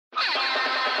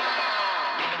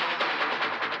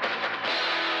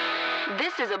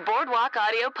This is a Boardwalk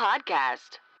Audio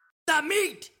podcast. The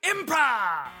Meat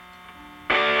Improv!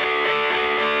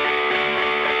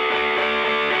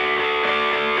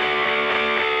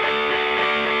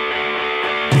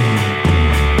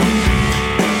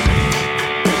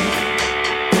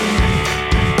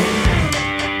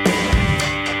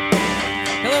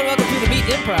 Hello and welcome to The Meat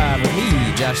Improv with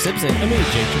me, Josh Simpson. And me,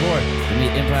 Jake Jabor. The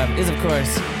Meat Improv is, of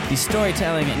course, the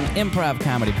storytelling and improv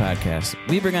comedy podcast.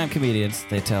 We bring on comedians,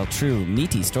 they tell true,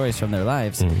 meaty stories from their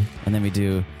lives, and then we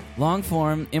do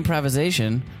long-form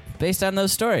improvisation based on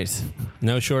those stories.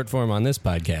 No short form on this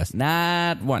podcast.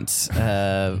 Not once.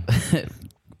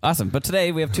 Awesome. But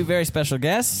today we have two very special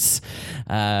guests.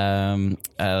 I'll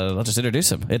just introduce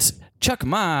them. It's Chuck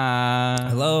Ma.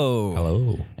 Hello.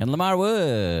 Hello. And Lamar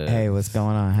Wood. Hey, what's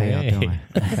going on? How y'all doing?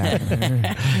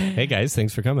 Hey, guys.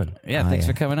 Thanks for coming. Yeah, thanks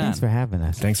for coming on. Thanks for having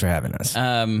us. Thanks for having us.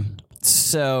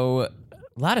 So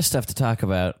a lot of stuff to talk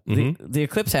about. The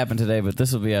eclipse happened today, but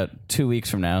this will be out 2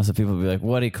 weeks from now, so people will be like,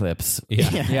 what eclipse?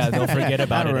 Yeah, they'll forget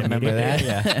about it. I don't remember that.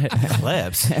 Yeah.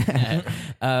 Eclipse.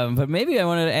 But maybe I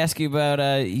wanted to ask you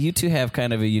about, you two have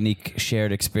kind of a unique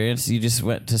shared experience. You just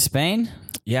went to Spain?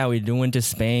 Yeah, we went to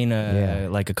Spain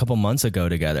like a couple months ago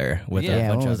together with a bunch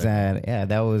when of was that? Yeah,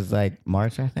 that was like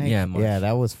March, I think. Yeah, March. Yeah,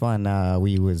 that was fun.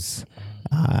 We was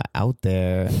out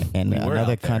there in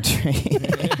another country.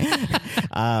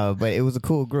 But it was a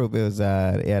cool group. It was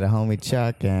the homie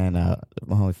Chuck and my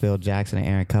homie Phil Jackson and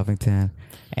Aaron Covington,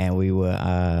 and we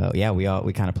were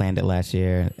we kind of planned it last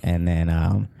year, and then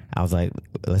I was like,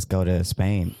 let's go to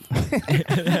Spain.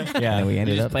 And we ended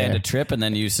You just up planned there. a trip and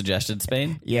then you suggested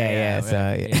Spain?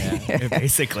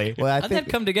 basically. Well, I How'd think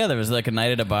that come together? Was it like a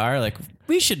night at a bar? Like,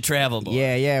 we should travel more.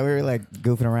 Yeah, we were like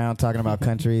goofing around talking about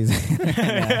countries. we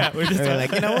were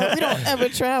like, you know what? We don't ever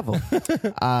travel.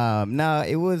 No,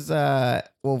 it was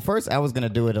well, first I was gonna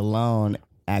do it alone.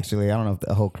 Actually, I don't know if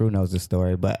the whole crew knows this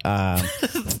story, but I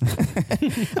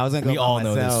was gonna go. We by all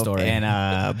know this myself, story. And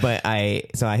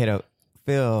I hit up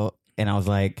Phil and I was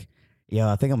like, yo,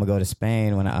 I think I'm gonna go to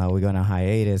Spain when we go on a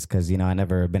hiatus because I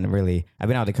never been really. I've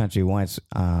been out of the country once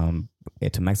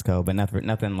to Mexico, but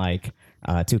nothing like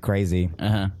too crazy.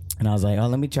 And I was like, oh,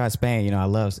 let me try Spain. I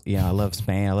love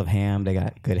Spain. I love ham. They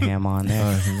got good ham on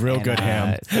there. Real good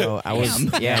ham. So I was,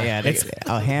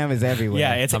 ham is everywhere.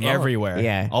 Yeah, it's everywhere.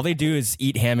 Yeah. All they do is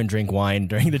eat ham and drink wine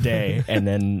during the day, and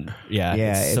then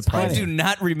it's it's I surprising. do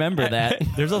not remember that.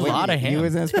 There's a lot of ham. You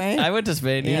was in Spain? I went to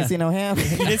Spain, You yeah. didn't see no ham? You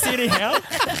didn't see any ham?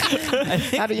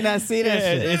 How do you not see that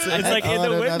shit? it's like in all the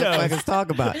other window. motherfuckers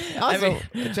talk about. Also, I was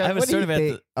what do sort you of at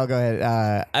think? Oh, go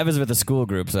ahead. I was with a school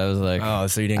group, so I was like, Oh,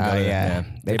 so you didn't go? yeah.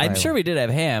 They I'm probably- sure we did have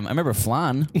ham. I remember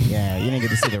flan. Yeah, you didn't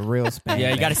get to see the real Spain.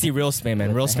 Yeah, you got to see real Spain,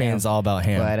 man. Real Spain's all about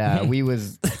ham. But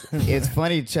it's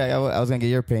funny, Chuck. I was gonna get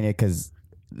your opinion because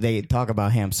they talk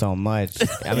about ham so much.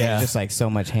 I mean, it's just like so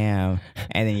much ham,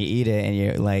 and then you eat it, and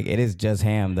you're like, it is just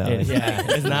ham, though.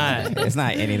 It's not. It's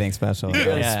not anything special. You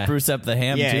really Yeah. spruce up the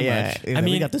ham too much. It's like,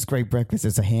 we got this great breakfast.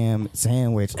 It's a ham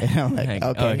sandwich. And I'm like,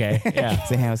 okay, yeah.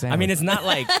 it's a ham sandwich. I mean, it's not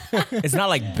like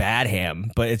bad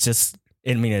ham, but it's just.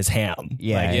 I mean, it's ham.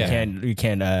 Yeah, like, yeah. You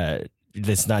can't.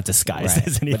 It's not disguised Right.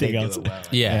 as But anything they do else. it well.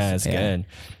 Yeah, it's Yeah. good.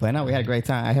 But no, we had a great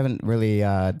time. I haven't really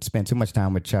spent too much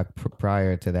time with Chuck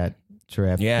prior to that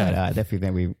trip. Yeah. But I definitely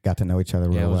think we got to know each other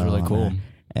real well. it was really on cool. that.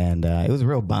 And it was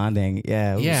real bonding.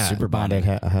 Yeah, it was super bonded.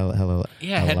 A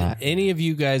Had lot. any of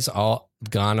you guys all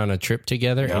gone on a trip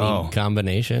together? No. Any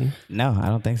combination? No, I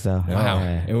don't think so. Wow.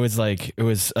 Yeah. It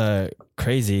was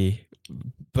crazy,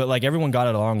 but like everyone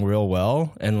got along real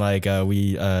well, and like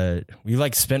we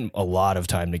like spent a lot of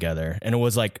time together, and it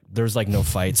was like there was like no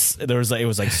fights. It was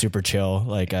like super chill,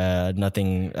 like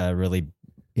nothing really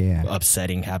Yeah.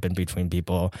 upsetting happened between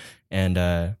people, and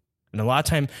a lot of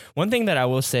time. One thing that I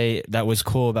will say that was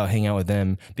cool about hanging out with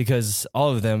them, because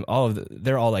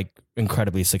they're all like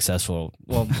incredibly successful.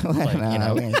 Well, like,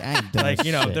 Nah, I ain't done like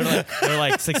shit. they're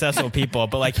like successful people,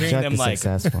 but like hearing Chuck them is like,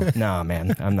 successful. no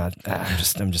man, I'm not. I'm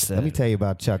just. Let me tell you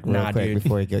about Chuck real Nah, quick dude.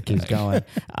 before he keeps going.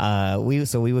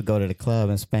 We would go to the club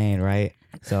in Spain, right?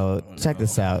 So check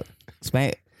this out.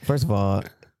 Spain, first of all,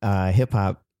 hip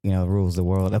hop, rules the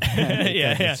world.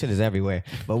 Yeah. This shit is everywhere.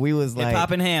 But we was like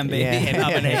Hip-hop and ham, baby. Yeah,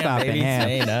 Hip-hop and ham, hip-hop baby.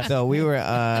 and ham. So we were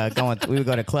we would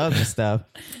go to clubs and stuff,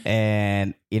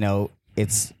 and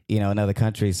it's another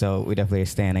country, so we definitely are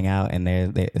standing out, and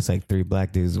it's like three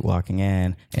black dudes walking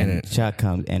in, and Chuck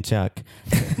comes, and Chuck.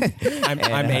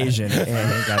 I'm Asian.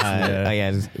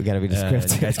 We gotta be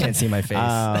descriptive. You guys can't see my face.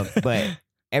 But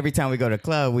every time we go to a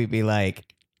club, we'd be like,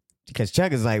 because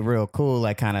Chuck is like real cool,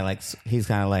 like kind of like he's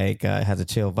kind of like has a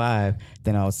chill vibe.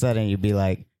 Then all of a sudden you'd be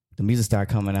like, the music start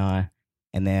coming on,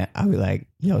 And then I'll be like,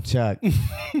 yo, Chuck,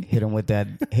 hit him with it,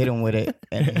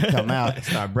 and he'd come out and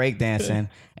start breakdancing.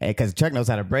 Because Chuck knows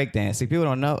how to breakdance. See, people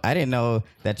don't know. I didn't know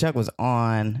that Chuck was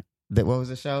on what was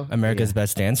the show? America's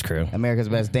Best Dance Crew. America's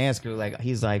Best Dance Crew. Like,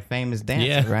 he's like famous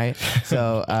dancer, right?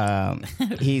 So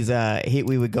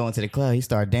we would go into the club. He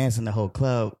started dancing. The whole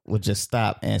club would just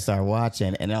stop and start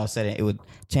watching. And all of a sudden, it would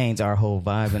change our whole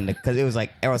vibe. Because it was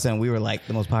like, all of a sudden, we were like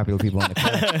the most popular people in the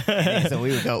club. And so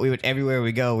we would everywhere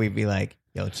we go, we'd be like,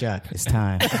 yo, Chuck, it's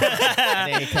time.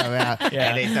 And they come out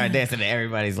and they start dancing, and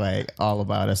everybody's like all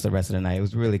about us the rest of the night. It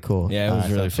was really cool. Yeah, it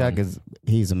was really fun. Chuck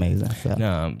he's amazing. So.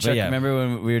 No, Chuck, remember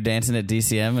when we were dancing at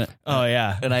DCM? Oh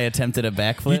yeah, and I attempted a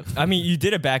backflip. You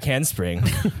did a back handspring.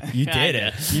 You did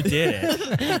it. You did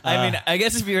it. I mean, I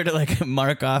guess if you were to like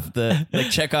mark off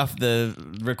check off the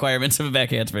requirements of a back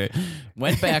handspring,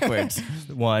 went backwards,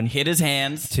 1, hit his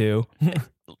hands, 2.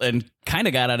 And kind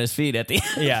of got on his feet at the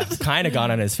end. Yeah, kind of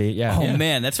got on his feet. Yeah. Oh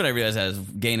man, that's when I realized I was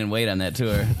gaining weight on that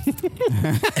tour.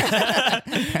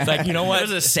 It's like, you know what? It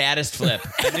was the saddest flip.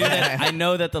 I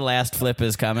know that the last flip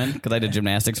is coming because I did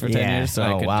gymnastics for 10 years, so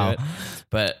I could do it.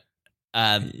 But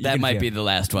that might be the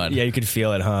last one. Yeah, you could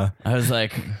feel it, huh? I was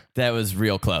like, that was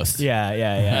real close.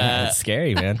 Yeah. It's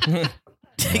scary, man.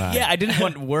 Yeah, I didn't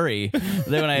want worry.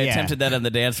 Then when I attempted that on the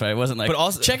dance floor, I wasn't like, but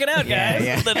also, check it out, guys.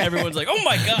 Yeah. Then everyone's like, oh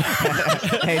my God.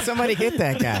 Hey, somebody get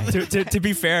that guy. To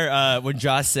be fair, when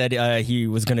Josh said he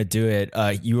was going to do it,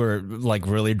 you were like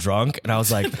really drunk. And I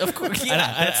was like, of course,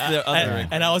 that's the other.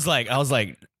 And he was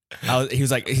like,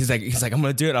 I'm going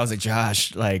to do it. I was like,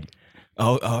 Josh, like,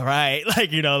 oh, all right.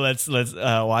 Like, let's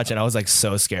watch it. I was like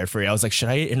so scared for you. I was like, should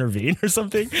I intervene or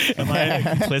something? Am I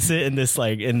complicit in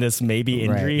this maybe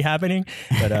injury happening?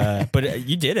 But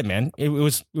you did it, man. It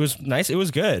was nice. It was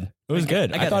good. It was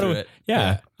good. I thought it.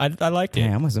 Yeah. I liked it.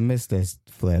 Yeah, I must have missed this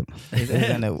flip.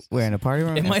 We're in a party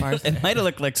room? It might have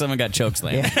looked like someone got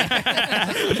chokeslammed.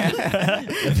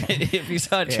 If you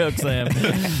saw a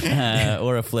chokeslam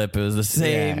or a flip, it was the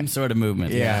same sort of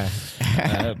movement. Yeah.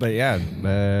 But yeah,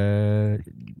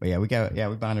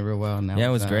 we bonded real well. Now it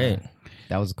was great.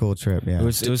 That was a cool trip. Yeah,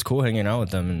 it was cool hanging out with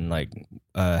them and like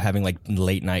having like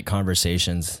late night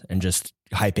conversations and just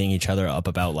hyping each other up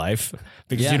about life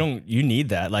because you need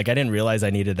that. Like I didn't realize I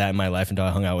needed that in my life until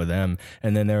I hung out with them,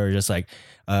 and then they were just like,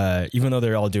 even though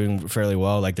they're all doing fairly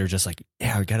well, like they're just like,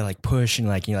 yeah, we gotta like push and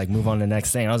like move on to the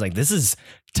next thing. And I was like, this is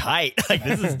tight. Like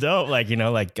this is dope. Like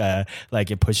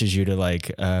like it pushes you to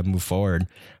like move forward.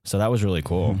 So that was really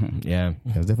cool. Mm-hmm. Yeah,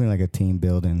 it was definitely like a team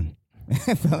building.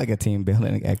 It felt like a team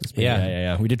building experience.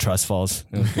 Yeah. We did trust falls.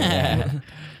 It was cool.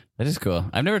 That is cool.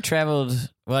 I've never traveled.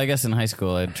 Well, I guess in high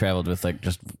school I traveled with like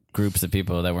just groups of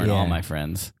people that weren't all my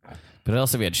friends. But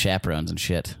also we had chaperones and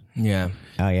shit. Yeah.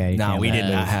 Oh yeah. No, we did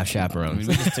not have chaperones.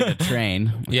 We just took a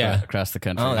train across the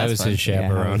country. Oh, that was his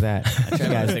chaperone. Yeah, how was that? I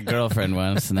traveled with a girlfriend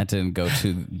once, and that didn't go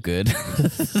too good.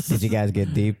 Did you guys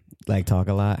get deep? Like talk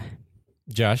a lot?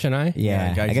 Josh and I?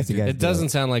 Yeah, I guess you guys. It doesn't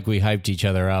sound like we hyped each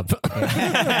other up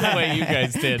the way you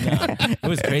guys did. It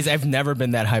was crazy. I've never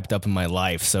been that hyped up in my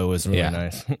life, so it was really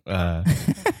nice. We got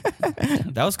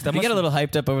a little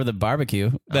hyped up over the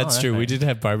barbecue. That's true. Nice. We did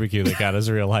have barbecue that got us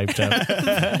real hyped up.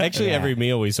 Actually, every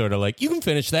meal we sort of like, you can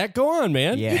finish that. Go on,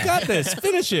 man. Yeah. You got this.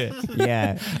 Finish it.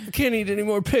 Yeah. I can't eat any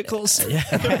more pickles.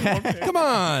 Come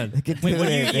on.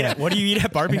 Wait, what do you eat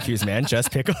at barbecues, man?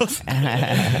 Just pickles?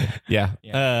 Yeah.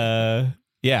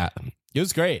 Yeah. It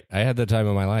was great. I had the time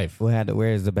of my life.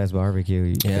 Where is the best barbecue?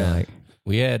 You feel like?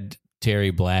 We had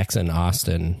Terry Black's in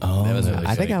Austin. Oh, that was really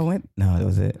I think I went. No, that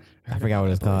was it. I forgot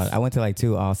what it's called. I went to like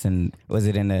 2 Austin. Was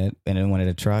it in one of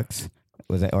the trucks?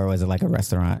 Was it like a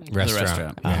restaurant?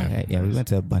 Restaurant. Yeah, we went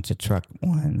to a bunch of truck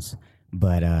ones.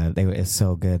 But it's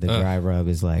so good. The dry rub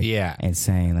is like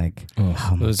insane. Like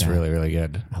it was really, really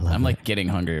good. I'm like getting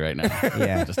hungry right now.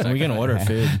 Yeah, we can order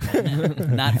food.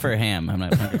 Not for ham. I'm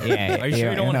not hungry. Yeah, are you sure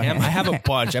you don't want ham? I have a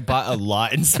bunch. I bought a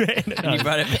lot in Spain. And you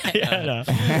brought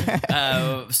it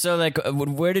back. So like,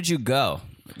 where did you go?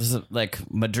 Is it like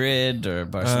Madrid or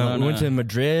Barcelona? We went to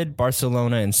Madrid,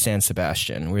 Barcelona, and San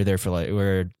Sebastian. We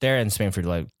were there in Spain for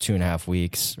like 2.5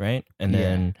 weeks, right? And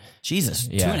then Jesus,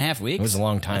 2.5 weeks. It was a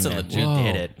long time. That's man. a legit. We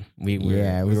did it. We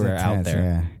were intense, out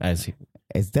there. Yeah.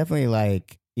 It's definitely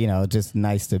like just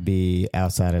nice to be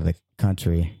outside of the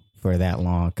country for that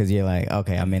long because you're like,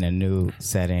 okay, I'm in a new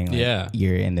setting. Like,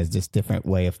 you're in this just different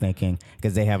way of thinking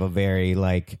because they have a very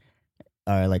like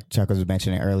Chuck was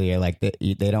mentioning earlier, like they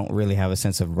don't really have a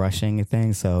sense of rushing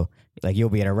things. So like you'll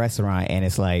be at a restaurant and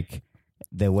it's like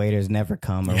the waiters never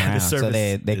come around. So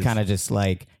they kind of just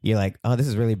like, you're like, oh, this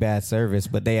is really bad service,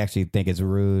 but they actually think it's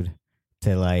rude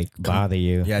to like bother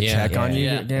you. Check on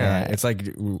you. Yeah. It's like,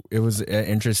 it was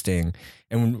interesting.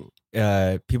 And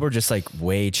people are just like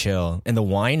way chill, and the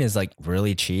wine is like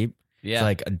really cheap. Yeah. It's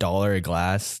like $1 a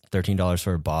glass, $13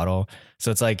 for a bottle. So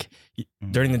it's like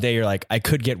during the day you're like, I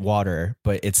could get water,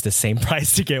 but it's the same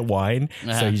price to get wine.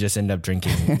 So you just end up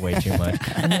drinking way too much.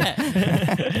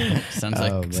 Sounds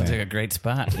like a great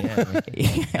spot.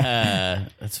 Yeah.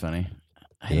 That's funny.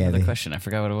 I had another question. I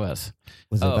forgot what it was.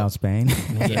 Was it about Spain?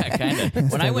 Yeah, kind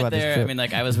of. When I went there, I mean,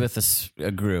 like I was with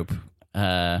a group.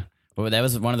 But that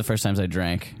was one of the first times I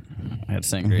drank. I had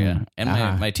sangria, and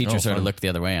my teacher sort of looked the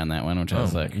other way on that one, which I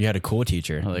was like, you had a cool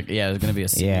teacher. Like, yeah, I was going to be a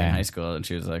senior in high school, and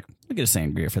she was like, "Look at a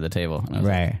sangria for the table." And I was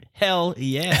like, hell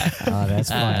yeah! Oh, that's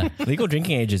fun. Legal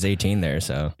drinking age is 18 there,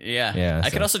 so yeah. I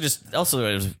could also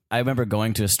I remember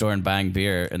going to a store and buying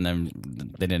beer, and then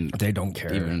they don't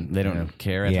care. They don't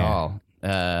care at all.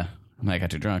 I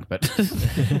got too drunk, but they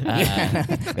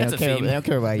don't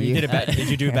care about you. Did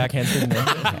you do a backhand spin?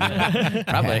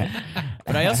 Probably.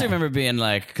 But I also remember being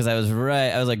like, because I was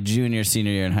like junior,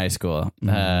 senior year in high school,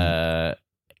 and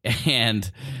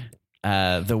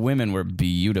the women were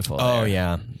beautiful. Oh there.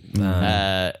 yeah.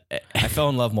 I fell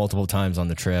in love multiple times on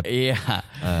the trip. Yeah,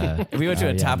 we went to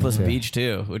a topless beach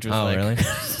too, which was really?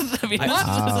 I mean,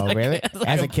 really?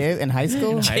 As a kid in high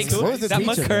school? What was the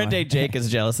teacher current day Jake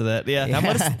is jealous of that. Yeah,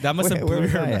 that must have blew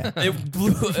her. It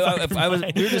blew.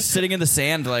 We were just sitting in the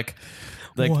sand, like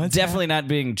definitely not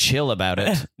being chill about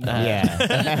it.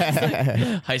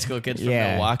 High school kids from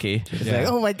Milwaukee. It's like,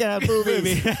 oh my god,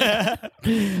 boobies!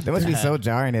 That must be so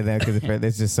jarring to them because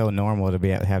it's just so normal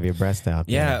to have your breast out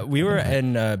there. Yeah, we were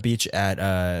in beach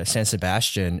at San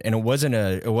Sebastian, and it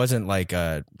wasn't like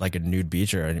a nude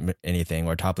beach or anything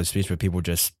or topless beach, but people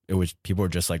were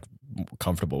just like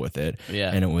comfortable with it.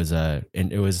 Yeah, and it was.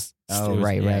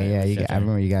 Right. Yeah, I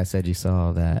remember you guys said you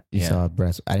saw that. You saw a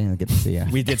breast. I didn't get to see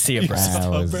it. We did see a breast. I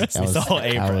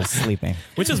was sleeping.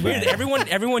 Which is weird.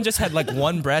 Everyone just had like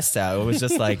one breast out. It was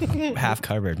just like half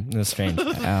covered. It was strange.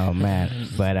 Oh man.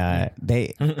 But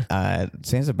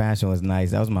San Sebastian was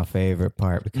nice. That was my favorite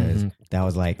part because that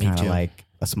was like kind of like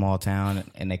a small town,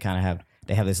 and they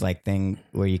have this like thing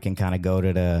where you can kind of go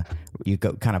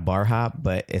kind of bar hop,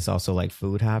 but it's also like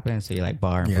food hopping. So you like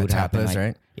bar and food hopping, like,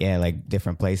 right? Yeah, like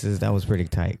different places. That was pretty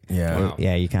tight. Yeah, wow.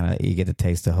 Yeah. You get to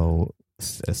taste the whole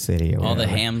city. Or all whatever.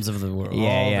 The hams of the world.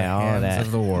 Yeah, all that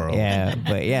of the world. Yeah,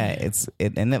 but yeah,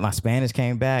 and then my Spanish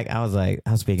came back. I was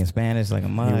speaking Spanish like a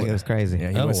mug. It was crazy.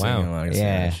 Yeah, he was speaking a lot of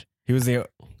Spanish. He was you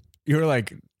were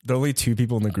like the only two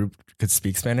people in the group could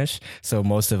speak Spanish, so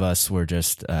most of us were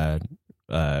just.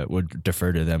 Would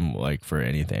defer to them like for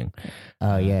anything.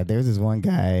 Oh yeah, there was this one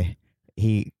guy.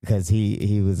 He was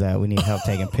we need help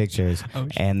taking pictures,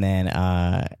 and then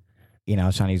I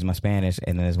was trying to use my Spanish,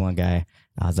 and then there's one guy.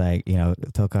 I was like,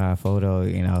 took our photo,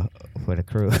 for the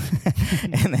crew,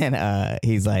 and then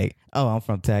he's like, "Oh, I'm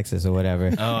from Texas or whatever."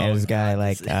 And this guy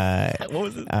like, what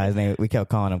was his name? We kept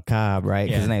calling him Cobb, right?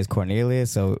 Because his name is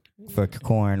Cornelius. So for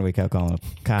corn, we kept calling him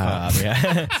Cobb.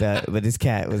 Yeah. But this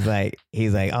cat was like,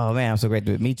 he's like, "Oh man, I'm so great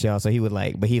to meet y'all." So he would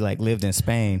like, but he like lived in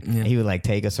Spain. And he would like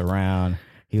take us around.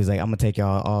 He was like, "I'm gonna take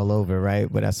y'all all over, right?"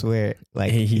 But I swear,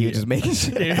 like he was just making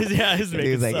sure. He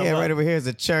was like, "Yeah, right over here is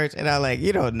a church," and I'm like,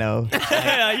 "You don't know,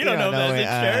 like, you don't know that's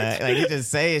a church." Like he just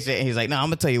saying shit. And he's like, "No, I'm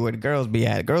gonna tell you where the girls be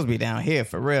at. The girls be down here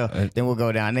for real." Then we'll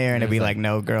go down there, and it'll be like,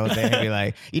 "No girls there." And be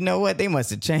like, "You know what? They must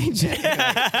have changed it."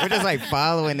 We're just like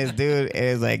following this dude, and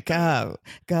it's like, Cobb,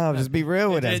 just be real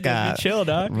with us, Cobb. Chill,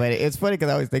 dog. But it's funny because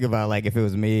I always think about like if it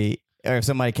was me or if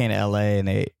somebody came to LA and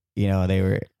they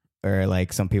were. Or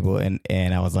like some people, and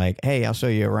I was like, "Hey, I'll show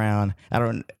you around." I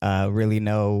don't really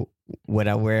know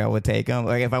where I would take them.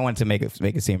 Like if I wanted to make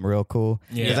it seem real cool,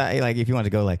 because I like if you want to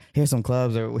go like here's some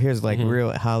clubs or here's like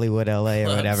real Hollywood, LA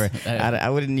or whatever. I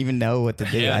wouldn't even know what to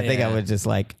do. I think I would just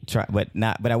like try, but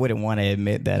I wouldn't want to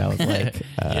admit that I was like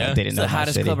didn't know the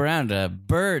hottest city. club around,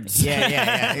 Birds.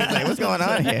 Yeah. He's like, "What's going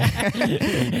on here?"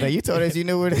 Like you told us you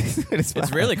knew where the spot.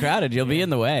 It's really crowded. You'll be in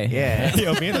the way. Yeah,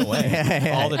 you'll be in the way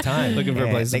all the time looking for a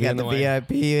place. They got the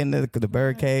VIP in the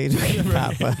bird cage.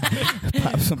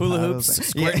 Pop some hula bottles. hoops,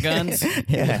 squirt guns.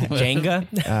 Yeah. Jenga.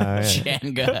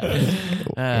 Jenga.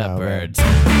 Birds.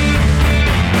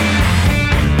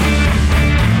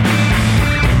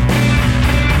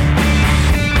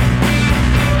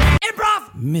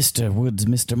 Improv! Mr. Woods,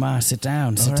 Mr. Marr, sit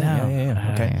down. Sit down.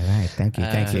 Yeah. Okay. All right. Thank you.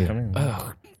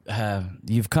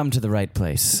 You've come to the right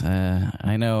place.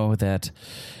 I know that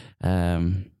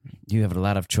you have a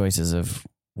lot of choices of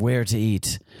where to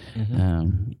eat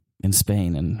in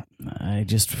Spain, and I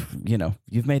just,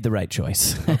 you've made the right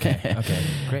choice. Okay,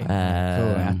 great. Cool.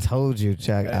 I told you,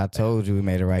 Chuck. I told you we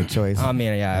made the right choice. Oh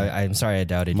man, yeah. I'm sorry I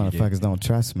doubted you. Motherfuckers don't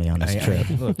trust me on this trip.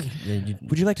 Look,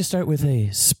 Would you like to start with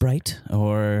a Sprite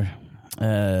or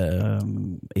A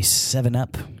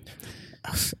 7-Up.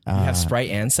 You have Sprite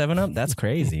and 7-Up? That's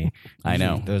crazy. I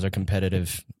know. Those are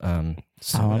competitive. I don't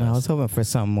know. I was hoping for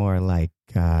something more like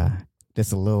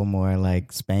just a little more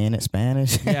like Spanish.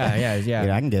 Yeah. You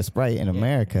know, I can get Sprite in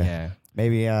America. Yeah.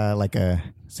 Maybe like a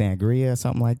sangria or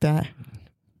something like that.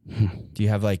 Do you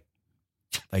have like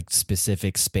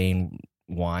specific Spain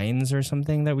wines or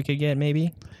something that we could get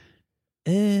maybe?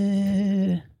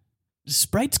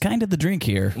 Sprite's kind of the drink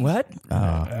here. What?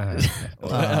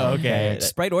 Okay.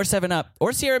 Sprite or 7-Up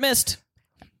or Sierra Mist.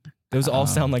 Those all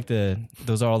sound like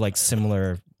those are all like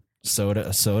similar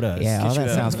sodas. Yeah, all that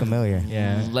sounds familiar.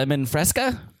 Yeah. Lemon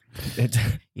Fresca?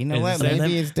 You know what?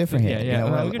 Maybe it's different here. Yeah. You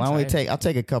know, Well, we can why don't we try it. I'll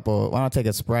take a couple. Why don't I take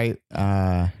a Sprite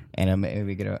and then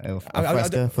maybe get a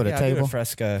Fresca for the I'll do table? a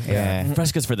Fresca. Yeah.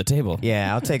 Fresca's for the table.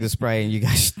 Yeah, I'll take the Sprite and you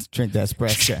guys drink that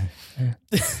Fresca.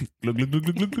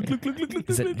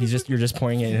 You're just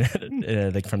pouring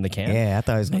it like from the can? Yeah, I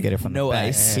thought he was gonna get it from No the back.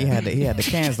 ice. He had the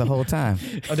cans the whole time.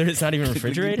 Oh, it's not even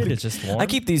refrigerated? It's just warm? I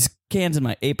keep these cans in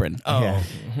my apron. Oh. Yeah.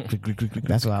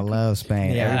 That's why I love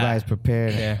Spain. Yeah. Everybody's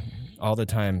prepared. Yeah. All the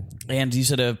time. And you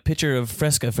said a pitcher of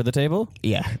Fresca for the table?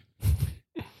 Yeah.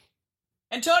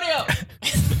 Antonio!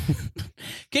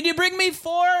 Can you bring me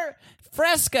 4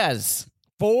 Frescas?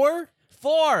 4?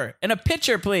 4. And a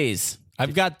pitcher, please.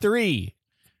 I've got 3.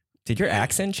 Did your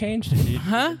accent change?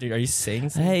 Huh? Are you saying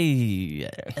something? Hey,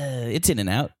 it's in and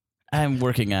out. I'm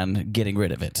working on getting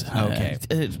rid of it. Okay.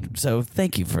 So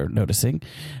thank you for noticing.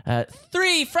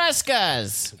 3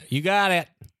 Frescas! You got it.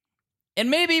 And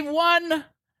maybe 1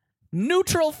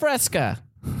 neutral Fresca.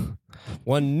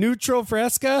 1 neutral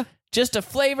Fresca? Just a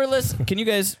flavorless. Can you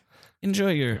guys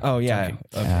enjoy your... Oh, yeah. talking?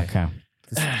 Okay.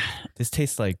 Okay. This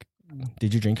tastes like...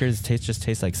 Did you drink yours? It just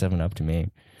tastes like 7-Up to me.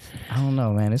 I don't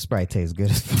know, man. This Sprite tastes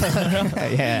good as fuck.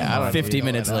 Yeah. I don't 50 know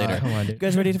minutes what's going later. on. Come on, You dude.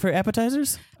 guys ready for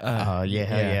appetizers? Oh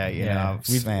yeah. You know,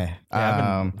 man.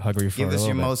 I've been hungry for Give a us your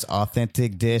little bit. most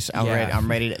authentic dish. I'm Yeah. ready. I'm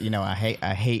ready to. You know, I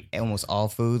hate almost all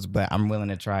foods, but I'm willing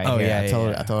to try it. Oh, here. yeah,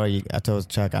 I told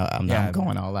Chuck I'm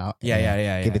going all out.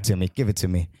 Yeah. Give it to me. Give it to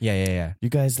me. Yeah. You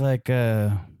guys like...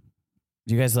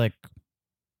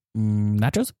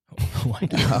 nachos?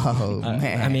 Oh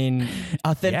man. I mean,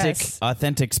 Authentic, Yes.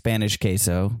 authentic Spanish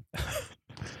queso.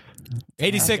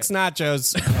 86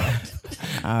 nachos.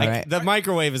 all right. The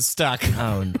microwave is stuck.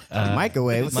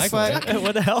 Microwave. What the fuck?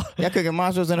 What the hell? Y'all cooking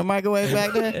monsters in a microwave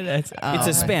back there? It's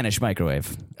a Spanish microwave.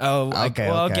 Okay,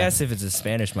 I okay. guess if it's a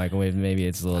Spanish microwave, maybe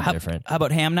it's a little different. How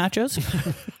about ham nachos?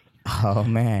 Oh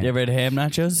man. You ever had ham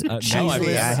nachos?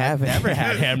 Actually, I haven't. Never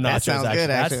had ham That nachos. sounds good.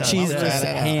 actually. Actually, Cheeseless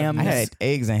ham. I had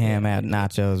eggs and ham at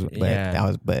nachos, but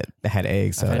Yeah. I had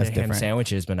eggs, so I've that's had ham different.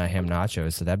 sandwiches, but not ham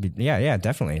nachos. So that'd be yeah,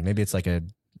 definitely. Maybe it's like a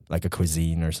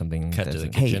cuisine or something. Cut to that's- the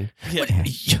kitchen.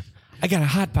 I got a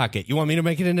hot pocket. You want me to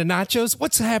make it into nachos?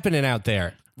 What's happening out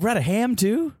there? We're out of ham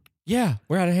too? Yeah,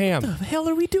 we're out of ham. What the hell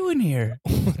are we doing here?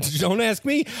 Don't ask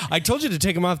me. I told you to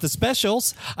take them off the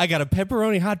specials. I got a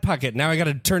pepperoni hot pocket. Now I got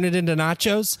to turn it into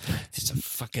nachos. It's a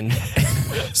fucking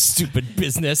stupid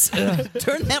business.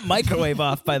 Turn that microwave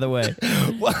off, by the way.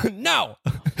 Well, no.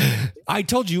 I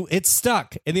told you it's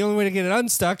stuck. And the only way to get it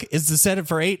unstuck is to set it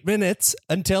for 8 minutes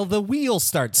until the wheel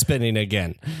starts spinning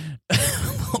again.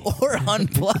 Or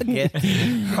unplug it.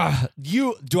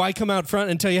 Do I come out front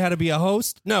and tell you how to be a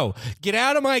host? No. Get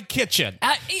out of my kitchen.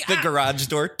 The garage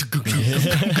door.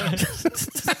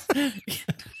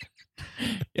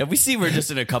 Yeah, we see we're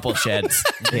just in a couple sheds.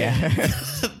 Yeah.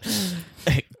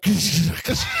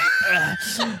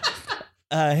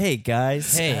 Hey,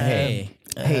 guys. Hey.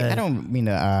 Hey, I don't mean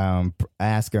to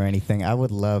ask or anything. I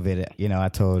would love it. You know, I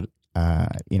told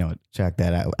Chuck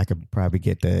that I could probably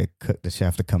get the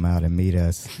chef to come out and meet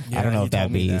us. I don't know he if that'd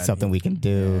told me be that. something we can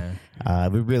do.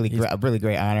 It'd be a really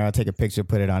great honor. I'll take a picture,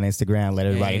 put it on Instagram, let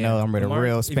everybody know I'm a Lamar-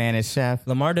 real Spanish chef.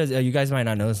 Lamar does. You guys might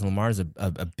not know this. Lamar's a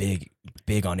big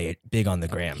on the gram. Big on the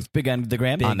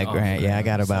gram? On the gram, yeah, I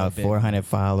got So about big. 400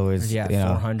 followers. Yeah, you know.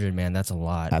 400, man. That's a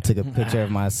lot. I took a picture of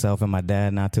myself and my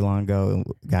dad not too long ago and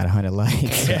got 100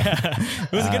 likes.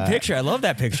 It was a good picture. I love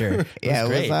that picture. Yeah, it was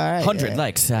great. all right. 100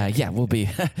 likes. Yeah, we'll be.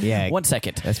 Yeah. 1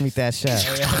 second. Let's meet that chef.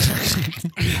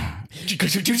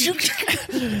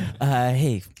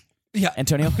 Hey. Yeah.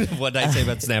 Antonio? What did I say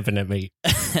about snapping at me?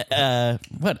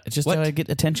 What? Just how I get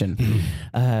attention.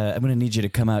 I'm going to need you to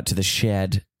come out to the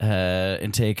shed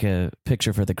and take a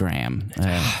picture for the gram.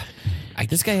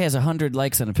 This guy has 100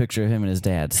 likes on a picture of him and his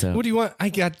dad. So What do you want? I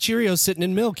got Cheerios sitting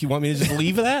in milk. You want me to just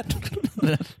leave that?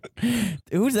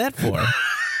 who's that for?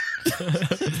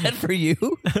 Is that for you?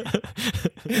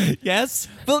 Yes.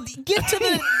 Well, get to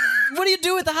the. What do you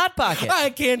do with the hot pocket? I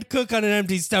can't cook on an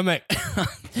empty stomach.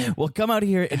 Well, come out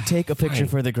here and take a picture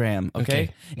for the gram, okay?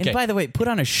 And Okay. by the way, put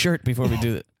on a shirt before we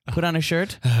do it. Put on a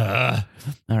shirt. All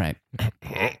right.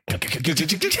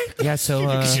 Yeah, so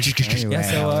I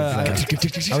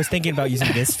was thinking about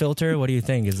using this filter. What do you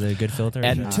think? Is it a good filter?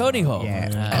 Antonio.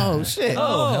 Oh shit.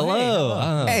 Oh,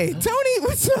 hello. Hey, Tony,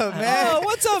 what's up, man? Oh,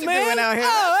 what's up, What you man? doing out here?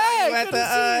 Oh, hey, You at good the, to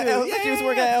see you. you was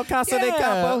working at El Casa de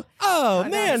Campo. Oh, I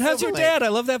got man, a how's your silver dad? I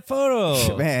love that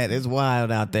photo. Man, it's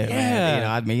wild out there, man. You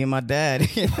know, me and my dad.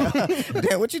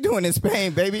 Dad, what you doing in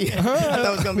Spain, baby? I thought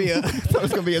it was gonna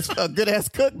be a good ass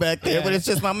cook back there, but it's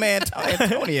just my man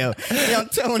Antonio, young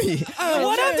Tony.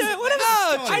 what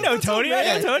up? I know Tony. I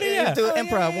know Tony. He's doing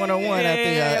improv 101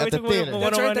 at the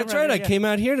theater. That's right. I came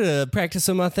out here to practice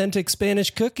some authentic Spanish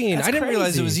cooking. I didn't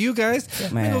realize it was you guys.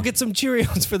 Let me Man. go get some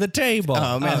Cheerios for the table.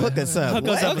 Oh man, hook us up. Hook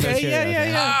us up with Okay,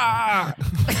 yeah.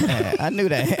 Man, I knew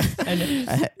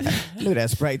that. I knew that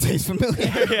Sprite tastes familiar.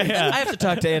 I have to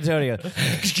talk to Antonio.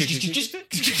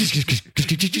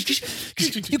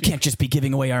 You can't just be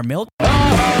giving away our milk.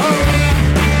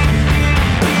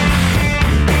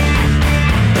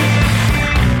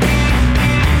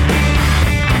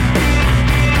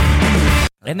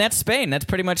 And that's Spain. That's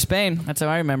pretty much Spain. That's how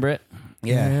I remember it.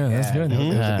 Yeah, that's good. It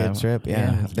was a good trip.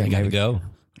 Yeah, I I think gotta maybe- go.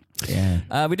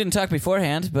 Yeah. We didn't talk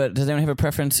beforehand, but does anyone have a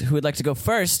preference who would like to go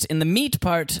first in the meat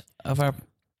part of our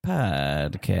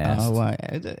podcast? Oh, well,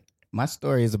 my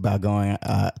story is about going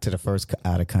to the first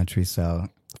out of country, so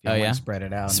if you wanna yeah? spread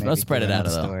it out. Let's spread it out a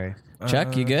little. Story.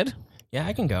 Chuck, you good? Yeah,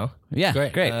 I can go. Yeah,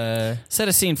 great. Set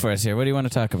a scene for us here. What do you want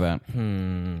to talk about?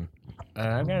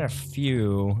 I've got a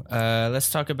few. Let's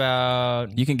talk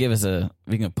about. You can give us you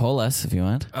can poll us if you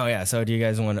want. Oh yeah. So do you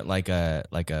guys want like a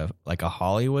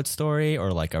Hollywood story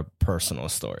or like a personal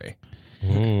story?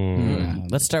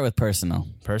 Let's start with personal,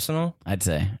 Personal? I'd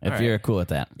say, if right. you're cool with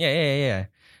that. Yeah.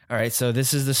 All right. So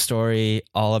this is the story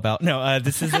all about. No,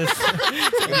 this is this.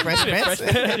 Fresh Prince?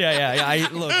 yeah. I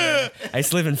used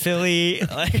to live in Philly.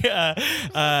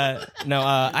 I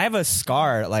have a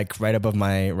scar like right above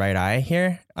my right eye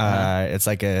here. It's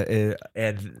like I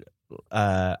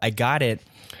got it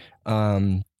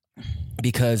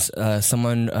because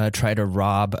someone tried to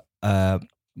rob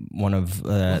one of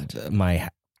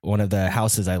the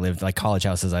houses I lived, like college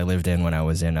houses I lived in when I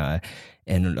was in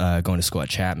going to school at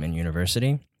Chapman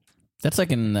University. That's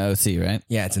like in the OC, right?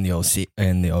 Yeah, it's in the OC.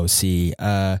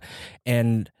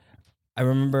 And I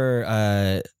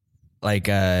remember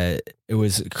it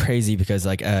was crazy because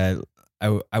like I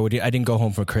didn't go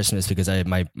home for Christmas because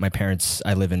my parents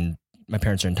are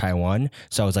in Taiwan,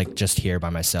 so I was like just here by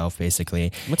myself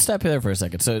basically. Let's stop here for a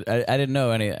second. So I don't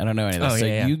know any of this. Oh, So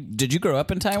yeah. did you grow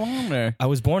up in Taiwan or? I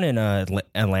was born in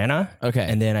Atlanta. Okay.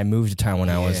 And then I moved to Taiwan when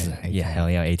I was hell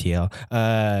yeah, ATL.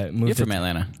 You're Moved from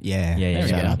Atlanta. Yeah. Yeah.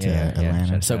 Shout out to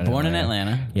Atlanta. So born in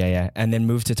Atlanta. Yeah. And then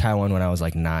moved to Taiwan when I was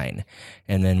like 9.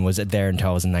 And then was there until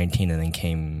I was 19 and then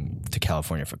came to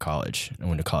California for college. I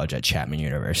went to college at Chapman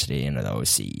University in the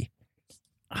OC.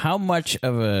 How much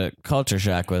of a culture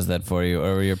shock was that for you,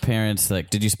 or were your parents like?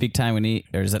 Did you speak Taiwanese,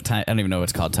 or is that I don't even know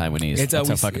what's called Taiwanese. It's That's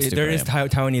how fucking stupid there I is am.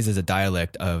 Taiwanese is a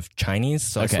dialect of Chinese,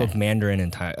 so Okay. I spoke Mandarin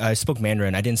and I spoke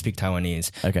Mandarin. I didn't speak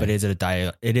Taiwanese, Okay. but it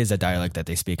is a dialect that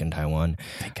they speak in Taiwan.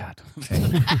 Thank God.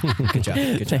 Good job.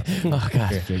 Oh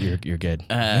God. You're good.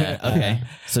 Okay.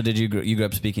 So did you grew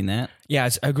up speaking that? Yeah,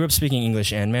 I grew up speaking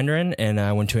English and Mandarin, and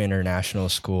I went to an international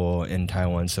school in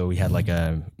Taiwan, so we had like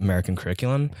a American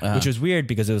curriculum, which was weird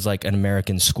because it was like an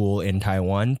American school in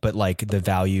Taiwan, but like the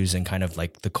values and kind of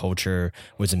like the culture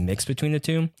was a mix between the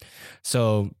two.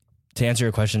 So to answer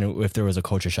your question, if there was a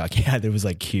culture shock, yeah, there was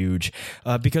like huge,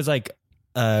 because like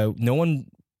no one.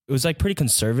 It was like pretty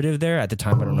conservative there at the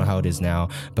time. I don't know how it is now,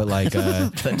 but like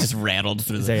That just rattled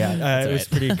through. so yeah, it was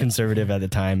pretty conservative at the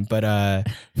time. But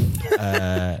and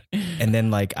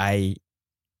then like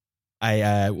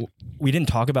we didn't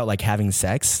talk about like having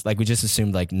sex. Like we just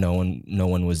assumed like no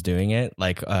one was doing it.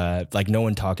 Like no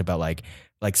one talked about like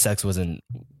sex wasn't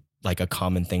like a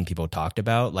common thing people talked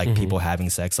about, like people having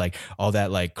sex, like all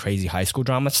that like crazy high school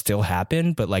drama still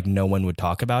happened, but like no one would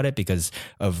talk about it because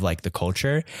of like the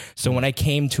culture. So when I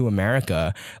came to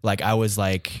America, like I was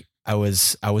like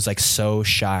so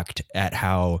shocked at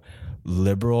how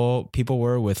liberal people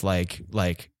were with like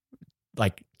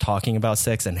talking about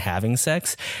sex and having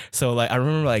sex. So like I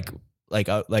remember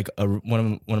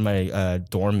one of my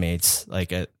dorm mates,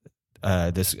 like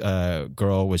this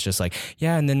girl was just like,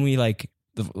 yeah, and then we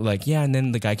and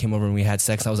then the guy came over and we had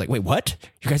sex. And I was like, wait, what?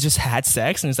 You guys just had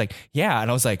sex? And it's like, yeah. And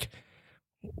I was like,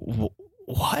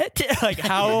 what? Like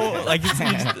how? Like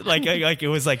it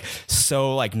was like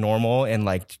so like normal, and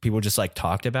like people just like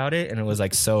talked about it, and it was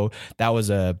like so that was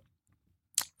a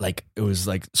like it was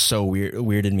like so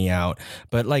weirded me out.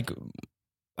 But like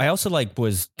I also like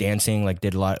was dancing, like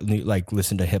did a lot, like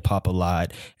listened to hip hop a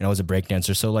lot, and I was a break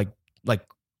dancer. So like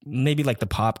maybe like the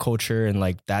pop culture and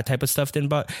like that type of stuff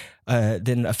didn't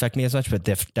affect me as much, but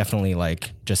definitely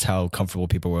like just how comfortable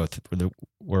people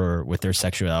were with their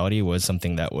sexuality was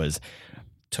something that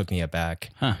took me aback.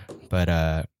 Huh.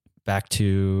 But back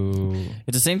to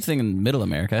It's the same thing in Middle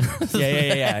America.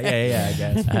 yeah, I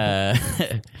guess.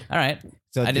 All right.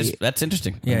 So that's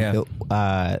interesting. Yeah.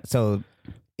 So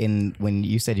when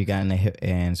you said you got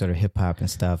in sort of hip hop and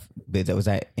stuff, was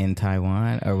that in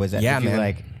Taiwan, or was that man?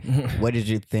 Like, what did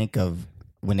you think of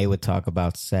when they would talk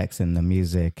about sex in the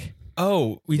music?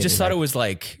 Oh, we just thought it was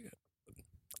like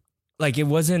it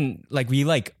wasn't like we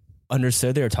like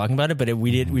understood they were talking about it, but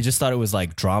we just thought it was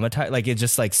like dramatized. Like it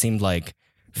just like seemed like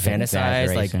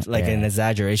fantasized, like an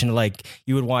exaggeration. Like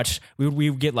you would watch, we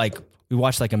would get like. We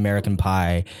watched like American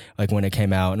Pie, like when it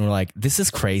came out, and we're like, "This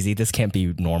is crazy. This can't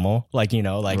be normal." Like, you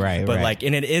know, like, right, but right. like,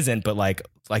 and it isn't. But like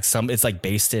it's like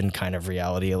based in kind of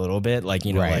reality a little bit, like,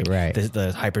 you know, right, like right.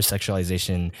 the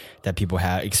hypersexualization that people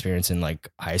have experienced in like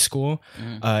high school,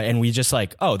 and we just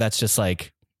like, oh, that's just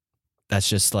like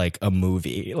a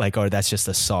movie, like, or that's just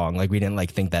a song. Like we didn't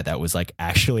like think that was like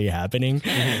actually happening.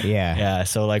 Yeah.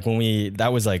 So like that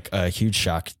was like a huge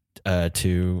shock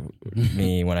to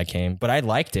me when I came, but I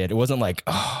liked it. It wasn't like,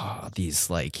 oh, these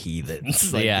like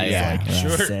heathens, like,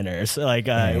 sinners. Like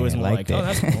it was more like, oh,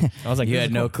 that's cool. I was like, you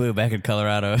had no clue back in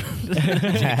Colorado.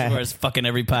 Jake was fucking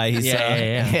every pie he saw.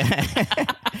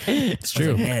 Yeah. It's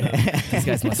true, man. These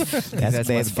guys must.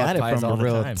 They've got it from a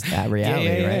real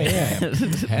reality, right?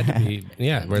 Had to be.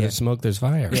 Yeah, where there's smoke, there's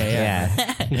fire.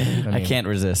 I can't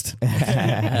resist.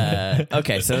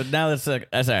 Okay, so now let's. Sorry.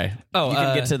 You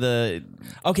can get to the.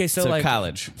 Okay, so like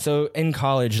college. So in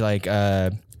college, like,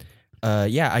 I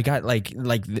got like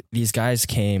these guys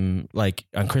came like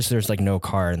on Christmas. There's like no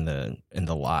car in the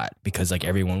lot because like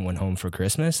everyone went home for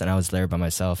Christmas, and I was there by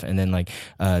myself. And then like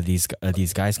these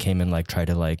guys came and like tried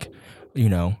to like, you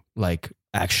know, like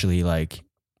actually like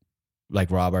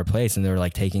rob our place, and they were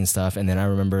like taking stuff. And then I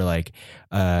remember like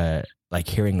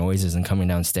hearing noises and coming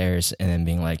downstairs, and then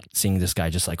being like seeing this guy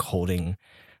just like holding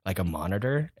like a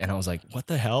monitor, and I was like, what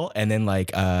the hell? And then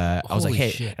like I was like,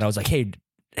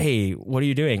 hey, what are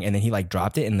you doing? And then he like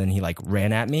dropped it, and then he like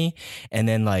ran at me, and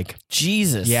then like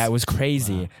Jesus, yeah, it was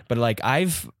crazy. Wow. But like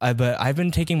I've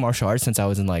been taking martial arts since I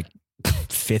was in like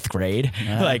 5th grade,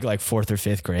 like 4th or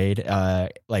 5th grade,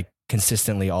 like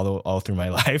consistently all through my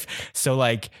life. So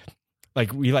like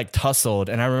we like tussled,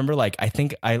 and I remember like I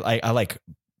think I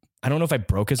don't know if I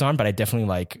broke his arm, but I definitely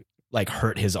like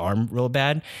hurt his arm real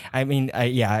bad. I mean,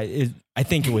 I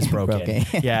think it was broken.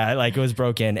 Yeah, like it was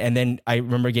broken. And then I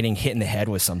remember getting hit in the head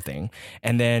with something.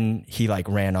 And then he like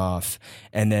ran off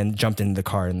and then jumped into the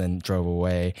car and then drove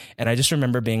away. And I just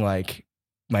remember being like,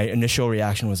 my initial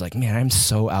reaction was like, man, I'm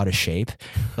so out of shape.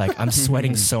 Like I'm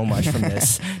sweating so much from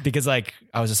this, because like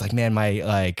I was just like, man, my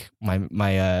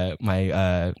master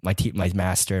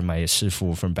and my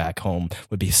shifu from back home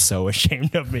would be so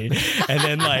ashamed of me. And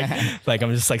then like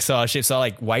I'm just like so out of shape. So I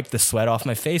like wiped the sweat off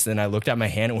my face, and then I looked at my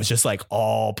hand and it was just like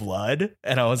all blood.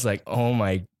 And I was like, oh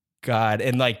my God.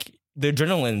 And like the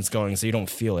adrenaline's going, so you don't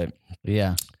feel it.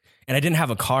 Yeah. And I didn't have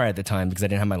a car at the time because I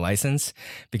didn't have my license,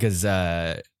 because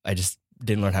I just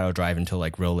didn't learn how to drive until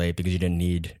like real late, because you didn't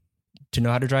need to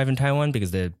know how to drive in Taiwan because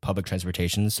the public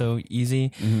transportation is so easy.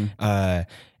 Mm-hmm.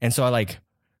 And so I like,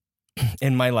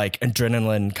 in my like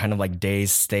adrenaline kind of like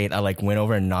dazed state, I like went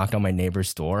over and knocked on my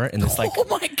neighbor's door, and this like, oh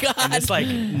my God, and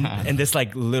this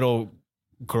like little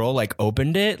girl like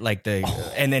opened it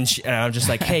and then and I'm just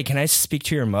like, hey, can I speak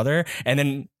to your mother?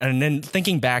 And then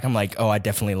thinking back, I'm like, oh, I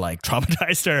definitely like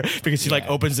traumatized her, because she like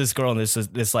opens this girl, and this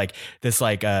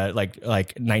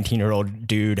 19-year-old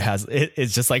dude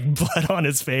it's just like blood on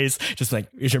his face, just like,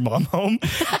 is your mom home?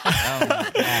 Oh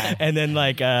my God. And then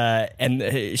like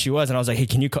and she was, and I was like, hey,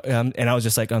 can you and I was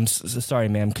just like, I'm sorry,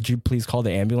 ma'am, could you please call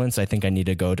the ambulance? I think I need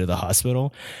to go to the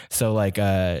hospital. So like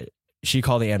she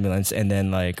called the ambulance, and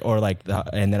then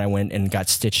and then I went and got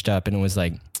stitched up, and it was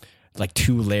like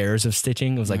 2 layers of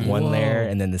stitching. It was like one layer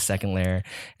and then the second layer.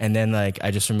 And then like, I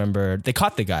just remember they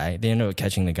caught the guy. They ended up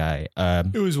catching the guy.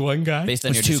 It was one guy? Based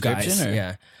on your 2 description?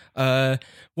 guys. Or?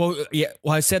 Yeah.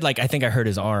 Well, I said like, I think I hurt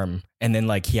his arm, and then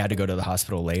like he had to go to the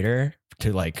hospital later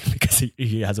to like, because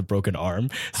he has a broken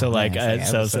arm. So they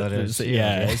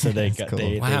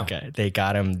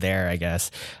got him there, I guess.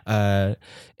 And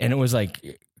it was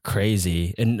like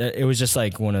crazy, and it was just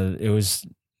like it was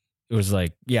it was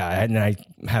like, yeah, and I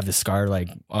have the scar like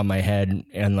on my head,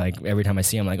 and like every time I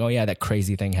see him, I'm like, oh yeah, that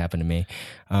crazy thing happened to me.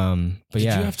 But Did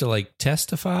yeah, you have to like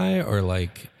testify or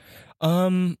like?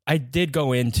 I did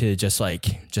go in to just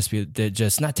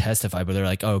not testify, but they're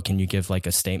like, oh, can you give like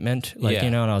a statement, like Yeah.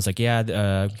 and I was like,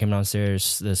 yeah, came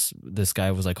downstairs. This guy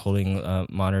was like holding a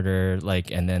monitor, like,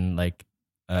 and then like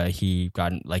he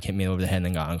got like hit me over the head and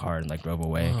then got in a car and like drove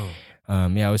away. Oh.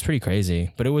 Yeah, it was pretty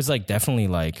crazy, but it was like definitely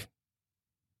like,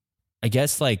 I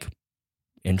guess like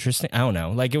interesting. I don't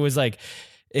know, like it was like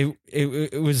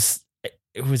it was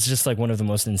just like one of the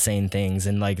most insane things,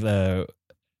 and like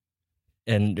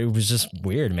and it was just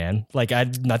weird, man. Like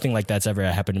nothing like that's ever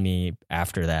happened to me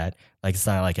after that. Like it's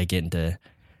not like I get into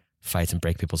fights and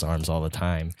break people's arms all the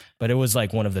time, but it was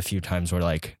like one of the few times where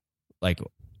like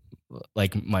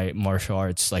my martial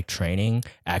arts like training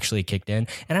actually kicked in.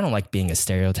 And I don't like being a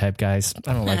stereotype, guys.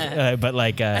 I don't like, but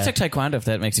like I took Taekwondo if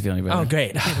that makes you feel any better. oh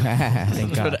great,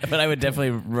 thank God. But I would definitely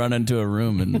run into a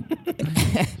room and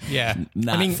Yeah.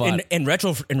 not I mean, fun. in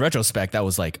retrospect, that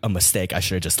was like a mistake. I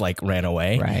should have just like ran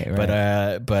away. Right.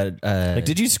 But Like,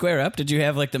 did you square up? Did you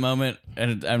have like the moment?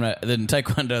 And I'm not. Then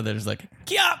Taekwondo, there's like,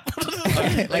 yeah.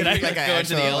 Like an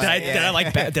actual,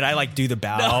 like, did I like do the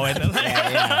bow? And then,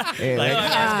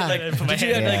 Did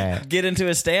you have to like get into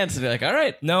a stance and be like, all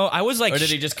right? no, I was like, Or did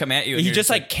he just come at you? And he you're just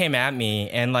like came at me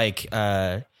and like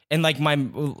my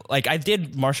I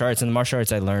did martial arts, and the martial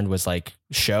arts I learned was like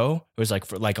show. It was like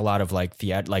for like a lot of like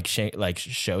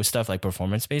show stuff, like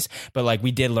performance based. But like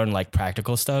we did learn like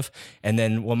practical stuff. And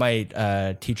then what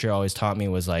my teacher always taught me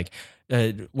was like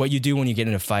what you do when you get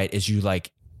in a fight is you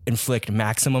like inflict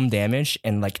maximum damage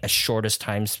in like as shortest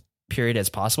time period as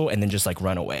possible, and then just like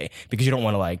run away, because you don't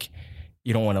want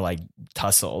to like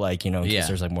tussle, like, you know, because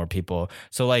there's like more people.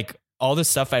 So like all the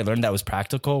stuff I learned that was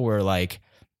practical were like,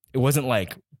 it wasn't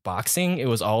like boxing. It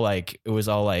was all like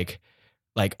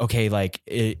okay, like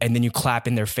and then you clap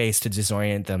in their face to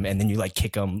disorient them, and then you like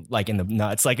kick them like in the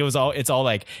nuts. Like it's all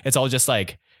just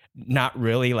like not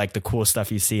really like the cool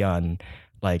stuff you see on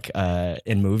like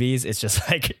in movies. It's just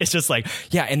like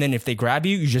yeah, and then if they grab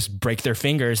you, you just break their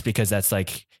fingers, because that's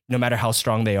like, no matter how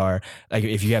strong they are, like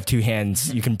if you have two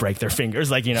hands, you can break their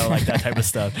fingers, like, you know, like that type of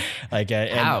stuff. Like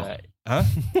How? Huh?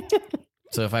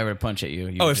 So if I were to punch at you,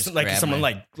 you would If just like grab someone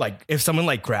my- like if someone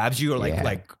like grabs you or like Yeah.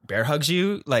 like bear hugs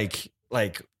you like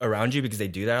around you, because they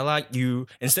do that a lot, a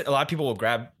lot of people will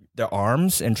grab their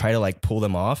arms and try to like pull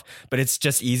them off, but it's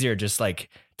just easier just like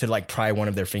to like pry one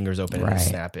of their fingers open Right. and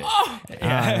snap it.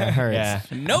 that hurts. Yeah.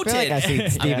 Noted. I feel like I see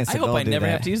Steven I hope Seagal I do never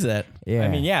that. have to use that. Yeah. I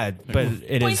mean, yeah, but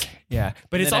it is, yeah,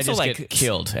 but And it's then I also just like get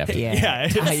killed after. Yeah.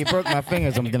 Yeah. You broke my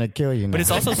fingers. I'm gonna kill you now. But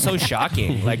it's also so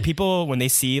shocking. Like people, when they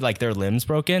see like their limbs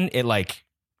broken, it like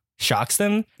shocks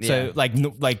them. So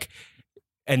Yeah.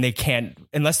 and they can't,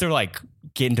 unless they're like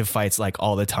get into fights like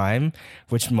all the time,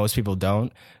 which most people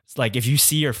don't. It's like if you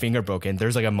see your finger broken,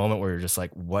 there's like a moment where you're just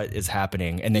like, what is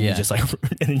happening? And then you Yeah. just like,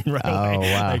 and then you run away. Oh,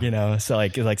 wow. Like, you know, so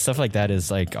like stuff like that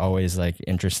is like always like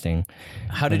interesting.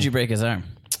 How did you break his arm?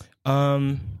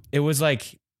 It was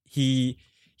like he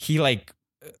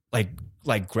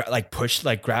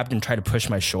grabbed and tried to push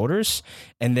my shoulders,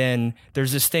 and then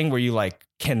there's this thing where you like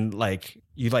can like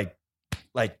you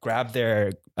like grab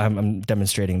their I'm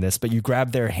demonstrating this, but you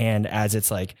grab their hand as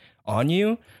it's like on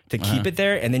you to keep it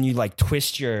there, and then you like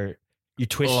twist your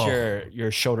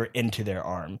shoulder into their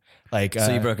arm, like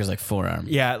So you broke his like forearm.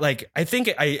 yeah, like I think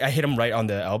I hit him right on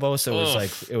the elbow, so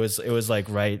it was like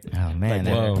right. Oh man, Like,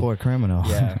 that whoa. poor criminal.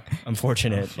 Yeah,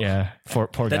 unfortunate. Yeah, poor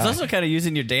That's guy. also kind of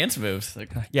using your dance moves.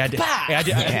 Like, Yeah,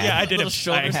 I did Little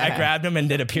shoulders. I grabbed him and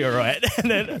did a pirouette, and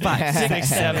then 5, 6,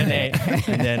 7, 8,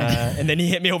 and then he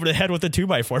hit me over the head with a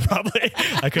 2x4. Probably,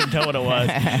 I couldn't tell what it was.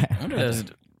 I wonder if that was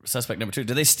suspect number 2.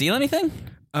 Did they steal anything?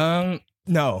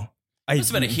 No, I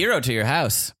Must have been a hero to your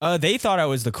house. They thought I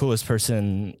was the coolest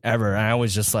person ever, and I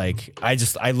was just like,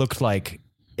 I looked like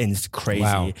crazy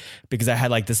Wow. because I had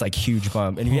like this like huge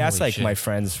bump. And if you ask like my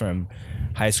friends from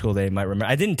high school, they might remember.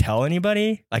 I didn't tell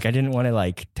anybody. Like I didn't want to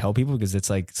like tell people because it's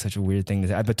like such a weird thing to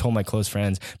say. I told my close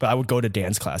friends, but I would go to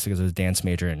dance class because I was a dance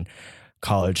major in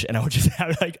college, and I would just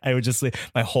have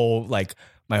my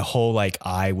whole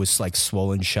eye was like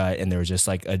swollen shut, and there was just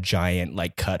like a giant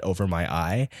like cut over my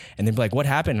eye, and they'd be like, what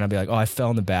happened? And I'd be like, oh, I fell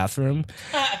in the bathroom.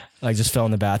 Like just fell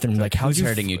in the bathroom. Like, how'd Who's you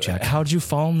hurting you, Chuck? How'd you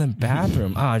fall in the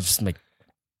bathroom? I just like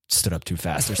stood up too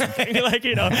fast or something. Like,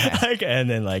 you know, like, and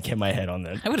then like hit my head on the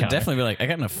I would have counter. definitely been like, I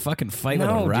got in a fucking fight with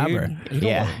No, a robber. dude. You don't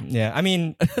Yeah. want- yeah. I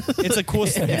mean, it's a cool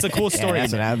story. that's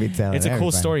what I'd be telling. It's a cool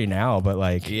everybody. story now, but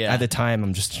like Yeah. at the time,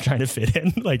 I'm just trying to fit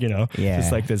in, like, you know, Yeah.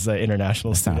 just like this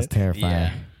international That sounds student. terrifying.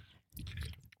 Yeah.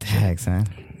 Dang, son.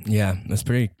 Yeah, that's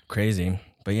pretty crazy.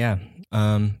 but yeah.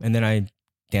 And then I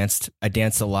danced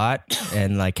a lot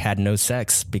and like had no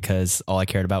sex because all I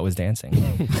cared about was dancing.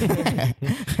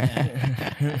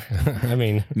 I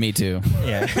mean, Me too.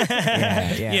 Yeah.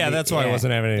 yeah, that's why I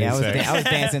wasn't having any sex. I was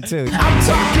dancing too. I'm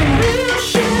talking real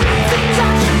shit.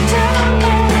 Touch and tell me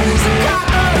the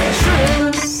truth.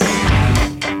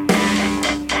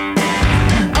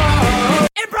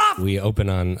 We open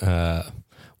on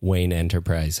Wayne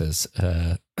Enterprises.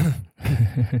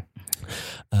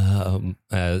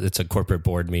 It's a corporate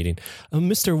board meeting.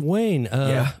 Mr. Wayne,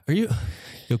 are you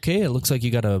okay? It looks like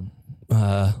you got a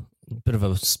bit of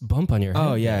a bump on your head.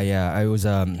 Oh yeah. I was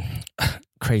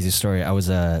crazy story. I was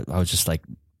just like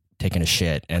taking a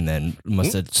shit and then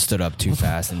must have stood up too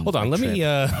fast. And Hold on, let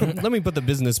me put the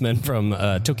businessman from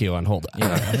Tokyo on hold.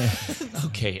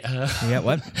 Okay. Yeah.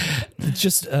 What?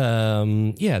 Just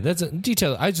that's a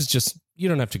detail. I just you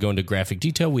don't have to go into graphic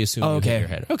detail. We assume you hit your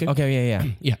head. Okay. Okay. Yeah.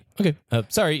 Yeah. Okay.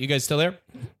 Sorry, you guys still there?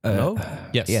 No.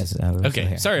 Yes. Yes.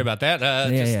 Okay. Sorry about that.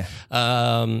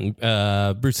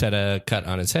 Bruce had a cut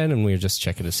on his head, and we were just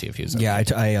checking to see if he was. Okay.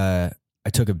 Yeah. I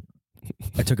took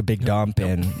a big dump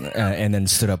and then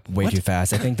stood up way too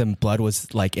fast. I think the blood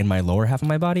was like in my lower half of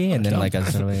my body, and then like I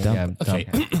sort of Okay.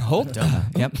 Hold.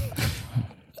 Yep.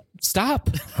 Stop.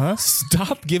 Huh?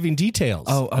 Stop giving details.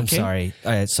 Oh, I'm okay? sorry.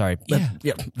 Sorry. Yeah.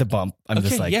 The bump. I'm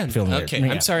just like feeling weird. Okay.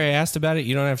 Yeah. I'm sorry I asked about it.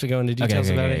 You don't have to go into details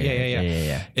Okay, about it.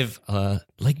 yeah. If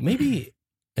maybe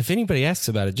if anybody asks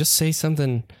about it, just say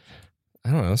something. I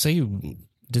don't know. Say you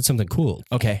did something cool.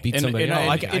 Okay. Beat somebody.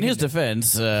 In his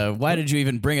defense, why did you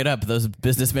even bring it up? Those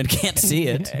businessmen can't see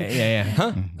it. Yeah.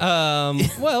 Huh?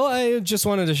 Well, I just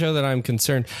wanted to show that I'm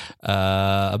concerned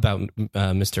about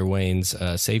Mr. Wayne's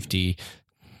safety.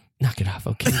 Knock it off,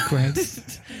 okay, Greg?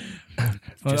 Just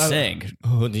saying.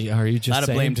 Oh, are you just A lot of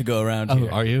saying? blame to go around Oh,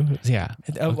 here. are you? Yeah.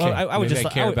 Well, Okay. I would Maybe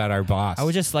just care about our boss. I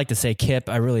would just like to say, Kip,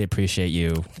 I really appreciate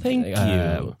you. Thank you.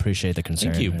 Appreciate the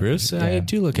concern. Thank you, Bruce. I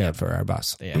do look out for our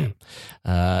boss.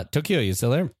 Yeah. Tokyo, you still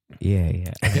there?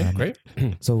 Yeah. Okay, great.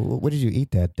 So, what did you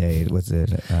eat that day? Was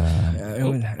it?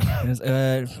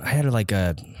 I had like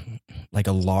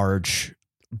a large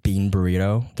bean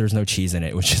burrito. There's no cheese in it.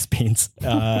 It was just beans.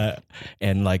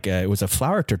 And like it was a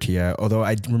flour tortilla, although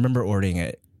I remember ordering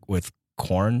it with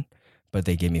corn, but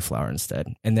they gave me flour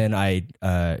instead. And then I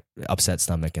upset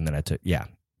stomach, and then I took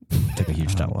a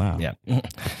huge dump. Wow. Yeah.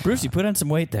 Bruce, you put on some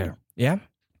weight there. Yeah.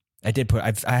 I did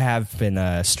I have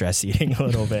been stress eating a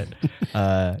little bit.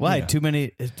 Why? You know, Too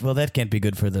many? Well, that can't be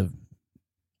good for the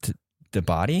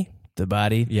body? the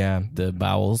body, Yeah. the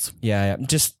bowels. Yeah. I'm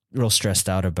just real stressed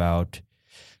out about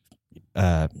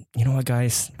you know what,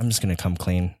 guys? I'm just gonna come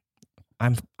clean.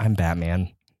 I'm Batman.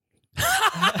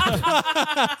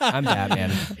 I'm Batman.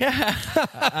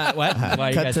 What? Why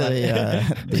you Cut guys to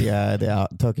the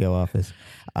Tokyo office.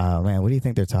 Man, what do you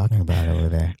think they're talking about over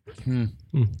there?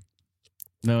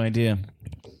 No idea.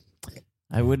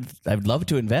 I'd love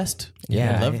to invest.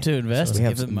 Yeah. I'd love to invest. We Give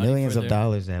have them money millions for of their-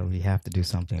 dollars that we have to do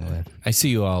something with. I see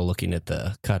you all looking at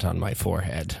the cut on my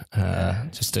forehead.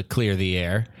 Just to clear the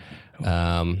air.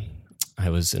 I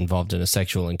was involved in a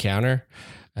sexual encounter.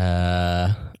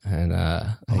 What?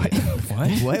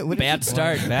 Bad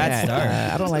start. Bad start.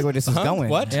 I don't like where this is going.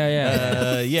 What?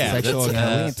 Yeah. Sexual we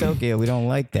in Tokyo, we don't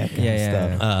like that kind of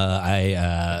stuff.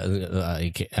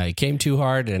 I came too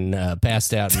hard and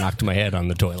passed out and knocked my head on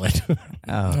the toilet.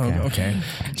 Okay.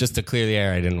 Just to clear the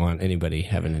air, I didn't want anybody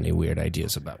having any weird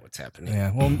ideas about what's happening.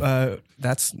 Yeah. Well,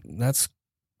 that's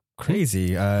crazy.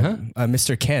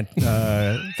 Mr. Kent,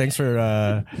 thanks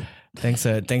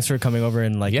for coming over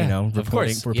and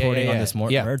reporting on this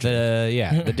merger.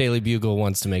 The Daily Bugle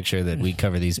wants to make sure that we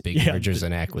cover these big mergers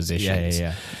and acquisitions.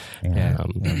 Yeah.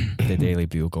 The Daily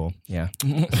Bugle. Yeah.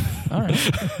 All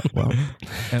right. Well,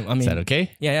 I mean, Is that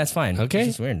okay? Yeah, that's fine. Okay. It's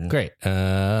just weird. Great. all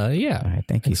right.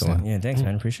 Thank you, Thanks a lot. son. Yeah, thanks,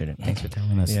 man. Appreciate it. Thanks for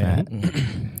telling us Yeah. that.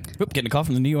 Oop, getting a call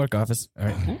from the New York office. All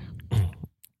right.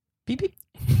 Beep beep.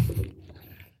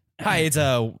 Hi,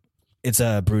 it's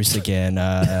Bruce again.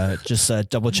 Just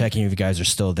double checking if you guys are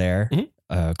still there.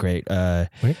 Great.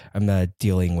 I'm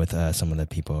dealing with some of the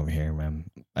people over here.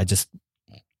 I just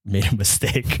made a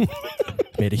mistake.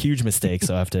 Made a huge mistake,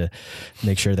 so I have to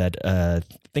make sure that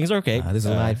things are okay. There's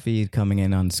a live feed coming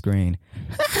in on the screen.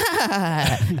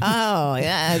 Oh,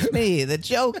 yeah, it's me, the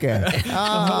Joker.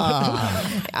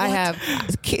 Oh, I have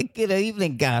Good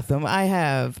evening, Gotham. I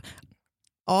have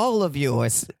all of your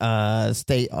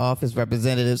state office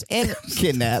representatives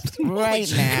kidnapped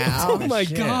right now. Oh my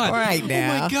God. Right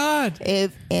now. Oh my God.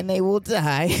 And they will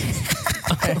die.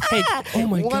 Oh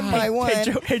my one God. by one.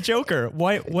 Hey Joker,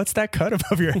 what's that cut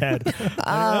above your head?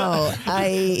 Oh,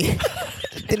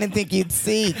 Didn't think you'd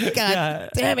see. God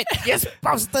damn it! You're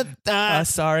supposed to.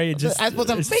 Sorry, just I'm supposed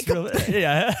to make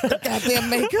yeah. goddamn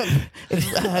makeup.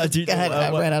 God,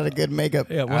 I ran out of good makeup.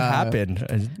 Yeah, what happened?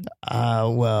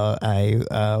 Well, I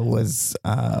was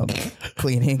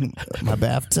cleaning my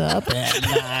bathtub,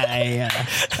 and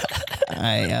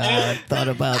I thought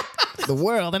about the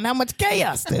world and how much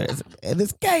chaos there is.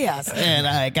 There's chaos, and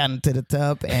I got into the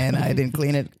tub, and I didn't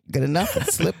clean it good enough, and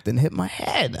slipped and hit my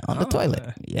head on the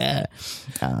toilet. Yeah.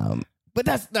 But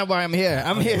that's not why I'm here.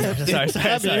 I'm here Sorry.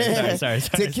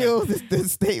 to kill the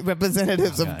state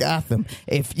representatives of Gotham.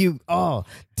 If you all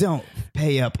don't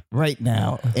pay up right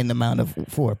now in the amount of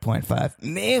 $4.5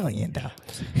 million.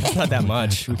 It's not that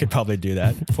much. We could probably do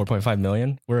that. 4.5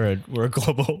 million. We're a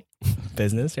global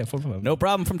business. Yeah, 4.5. No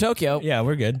problem from Tokyo. Yeah,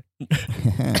 we're good.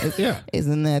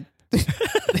 Isn't that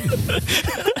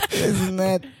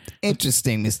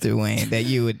interesting, Mr. Wayne, that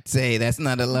you would say that's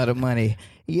not a lot of money?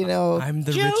 You know, I'm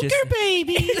the Joker, richest.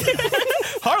 baby.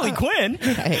 Harley Quinn.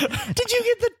 Hey, Did you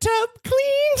get the tub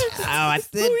cleaned? I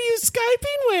Who said, are you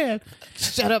Skyping with?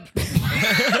 shut up.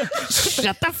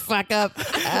 Shut the fuck up.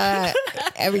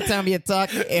 Every time you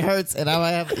talk, it hurts, and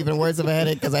I have even worse of a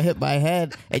headache because I hit my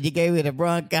head, and you gave me the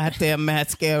wrong goddamn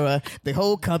mascara. The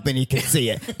whole company can see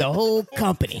it. The whole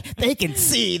company. They can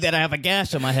see that I have a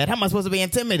gash on my head. How am I supposed to be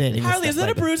intimidating? Harley, is that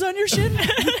a bruise on your shin?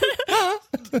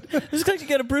 This looks like you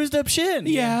got a bruised up shin.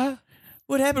 Yeah.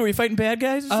 What happened? Were you fighting bad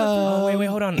guys or something? Oh, wait,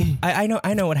 hold on. I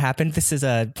know what happened. This is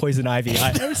Poison Ivy.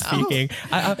 I'm speaking.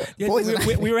 We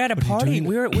were at a party.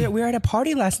 We were at a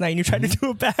party last night, and you tried to do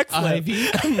a backflip. Ivy.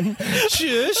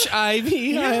 Shush, Ivy.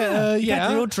 You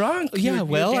got real drunk. Yeah, You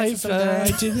well, were I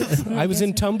dancing something. I was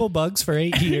in Tumblebugs for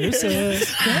 8 years.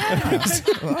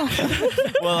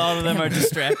 Well, all of them are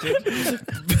distracted.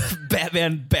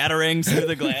 Batman batarangs through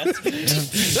the glass.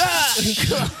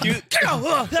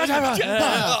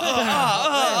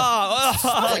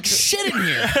 Like shit in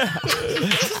here.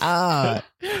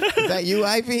 Is that you,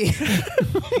 Ivy?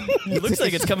 It looks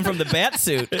like it's coming from the bat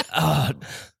suit. Hi,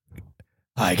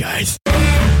 guys.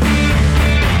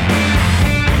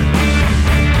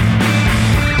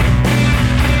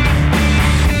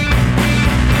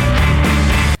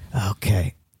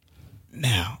 Okay.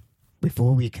 Now,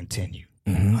 before we continue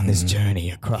on this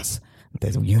journey across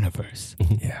the universe,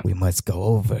 we must go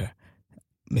over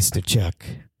Mr. Chuck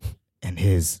and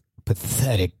his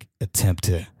pathetic attempt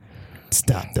to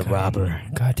stop the robber.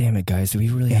 God damn it, guys. Do we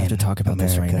really have to talk about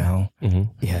this right now?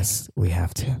 Yes, we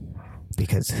have to,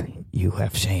 because you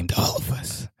have shamed all of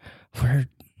us. We're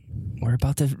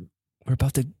about to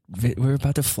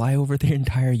fly over the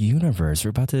entire universe. We're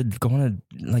about to go on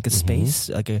a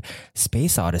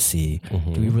space odyssey.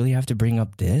 Do we really have to bring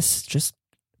up this?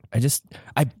 I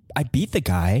beat the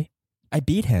guy. I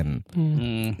beat him.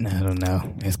 I don't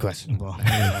know. It's questionable.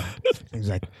 Seems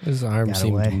like His arm got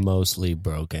seemed away. mostly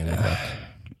broken.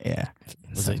 Yeah.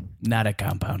 It's like not a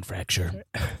compound fracture.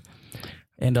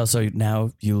 And also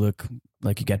now you look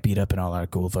like you got beat up in all our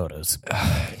cool photos.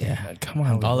 Yeah. Come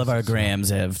on. All of our grams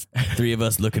have 3 of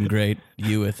us looking great.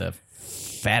 You with a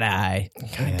fat eye.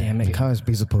 God damn it. Because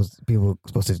people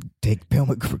supposed to take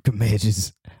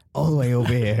pilgrimages all the way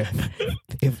over here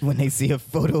when they see a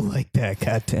photo like that.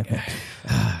 God damn it.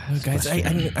 Look, guys,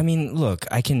 I mean, look,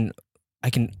 I can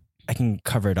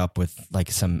cover it up with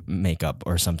like some makeup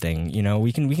or something. You know,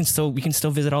 we can still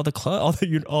visit all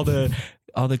the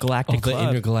all the galactic The clubs.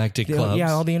 intergalactic clubs.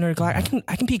 Yeah, all the intergalactic.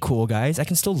 I can be cool, guys. I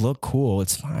can still look cool.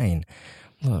 It's fine.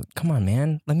 Look, come on,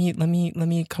 man. Let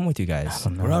me come with you guys.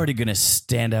 We're already gonna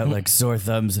stand out like sore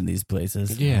thumbs in these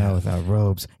places. Yeah, with our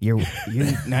robes. You're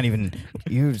not even.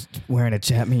 You're wearing a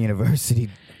Chapman University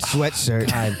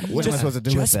sweatshirt. What am I supposed to do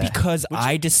with Just that? because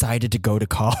I decided to go to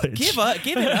college. Give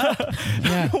it up.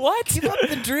 What? Give up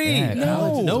the dream. Yeah,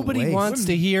 college is a Nobody waste. wants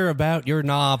to hear about your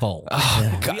novel.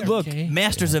 God, look,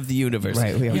 masters of the universe.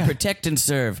 Right, we We are. protect and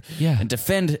serve and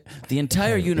defend the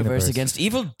entire universe against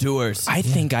evil doers. I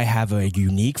think I have a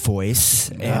unique voice,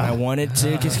 and I wanted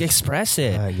to just express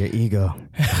it. Your ego.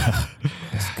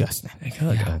 Disgusting.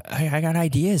 Look, I got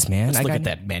ideas, man. Let's I look got at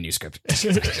that manuscript.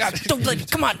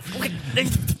 Come on.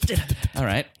 All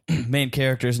right. Main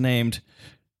character is named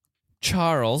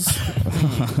Charles.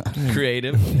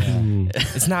 Creative.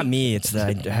 It's not me. It's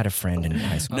that I had a friend in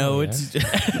high school. No, it's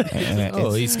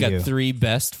Oh, he's got you. 3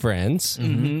 best friends.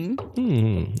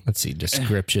 Let's see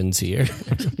descriptions here.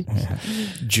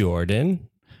 Jordan.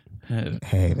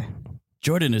 Hey,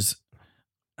 Jordan is.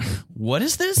 What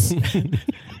is this?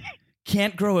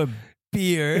 Can't grow a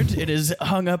beard. It is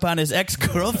hung up on his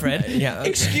ex-girlfriend. Yeah.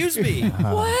 Excuse me.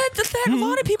 What? That a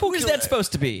lot of people. Who's that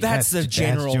supposed to be? That's a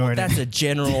general. Jordan. That's a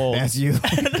general. That's you.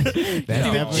 That's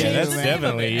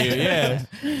definitely you. Yeah.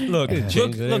 Look,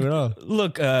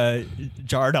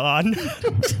 Jordan.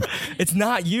 It's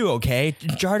not you, okay?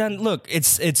 Jordan, look,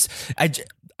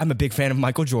 I'm a big fan of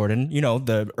Michael Jordan, you know,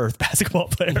 the Earth basketball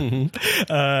player,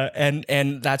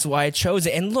 and that's why I chose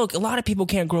it. And look, a lot of people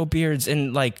can't grow beards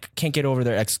and like can't get over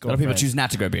their A lot of ex-girlfriend. people choose not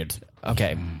to grow beards.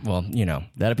 Okay, well, you know,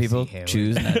 A lot of people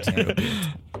choose not to grow beards.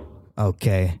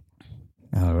 Okay.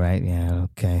 All right. Yeah.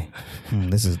 Okay.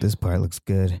 This part looks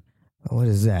good. What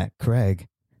is that, Craig?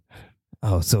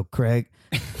 Oh, so Craig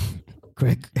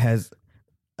has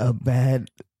a bad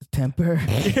temper.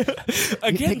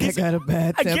 again, I got a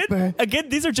bad temper. Again,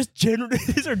 these are just general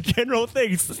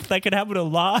things that can happen to a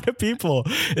lot of people.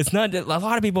 It's not a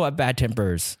lot of people have bad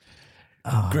tempers.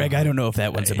 Greg, I don't know if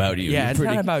that one's about you. Yeah, it's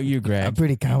not about you, Greg. I'm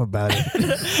pretty calm about it.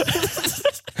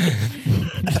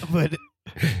 But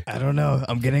I don't know.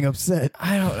 I'm getting upset.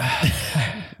 I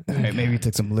don't. All right, maybe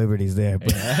took some liberties there,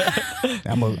 but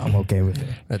I'm okay with it.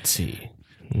 Let's see.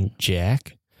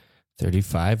 Jack,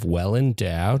 35, well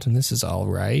endowed, and this is all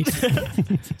right.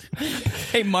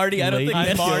 Hey, Marty, I don't think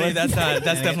that's Marty. yours. That's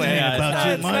definitely about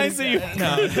you, it's nice of you.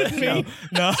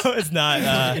 No, it's not.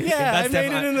 Yeah, I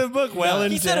made it in the book. Well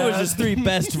endowed. He said it was his three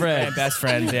best friends. Best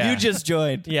friends. Yeah, You just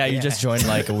joined. Yeah, you just joined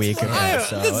like a week ago.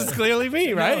 So This is clearly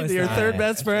me, right? it's Your not. third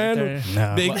best friend,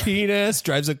 No. big penis,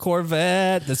 drives a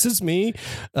Corvette. This is me.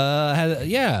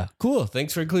 Yeah, cool.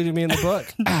 Thanks for including me in the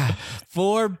book.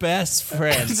 4 best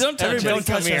friends. Don't touch Everybody us.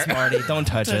 come touch here. us, Marty. Don't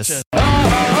touch us.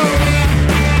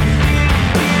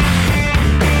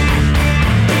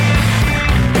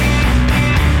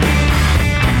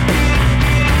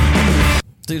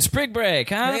 Dude, spring break,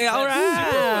 huh? Hey, all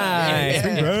right.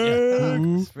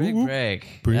 Spring break.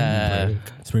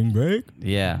 Spring break.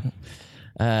 Yeah.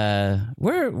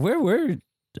 Where were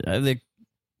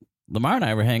Lamar and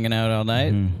I were hanging out all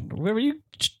night. Where were you?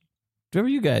 Where were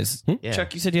you guys? Yeah.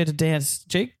 Chuck, you said you had to dance.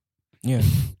 Jake? Yeah.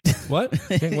 What?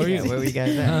 Where were you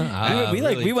guys at?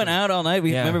 we went out all night.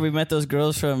 We Yeah. remember we met those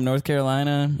girls from North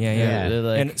Carolina. Yeah. They're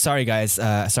like, And sorry, guys.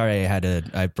 Sorry,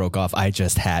 I broke off. I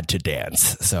just had to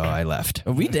dance, so I left.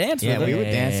 we danced. Yeah, with we them.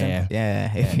 were dancing. yeah.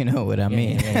 Yeah, if you know what I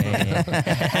mean. Yeah,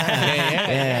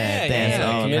 dance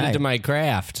all committed night. to my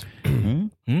craft.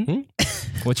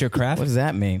 What's your craft? What does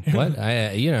that mean? What?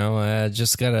 I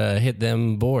just gotta hit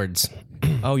them boards.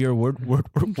 Oh, you're a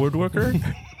woodworker?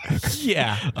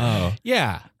 Yeah. Oh.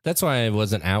 Yeah. That's why I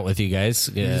wasn't out with you guys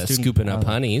scooping up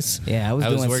honeys. Yeah, I was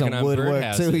doing working some on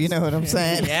woodwork too. You know what I'm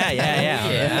saying?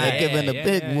 Yeah. Giving the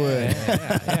big wood.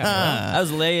 I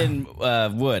was laying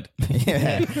wood.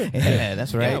 yeah,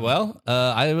 that's right. Yeah, well,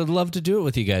 I would love to do it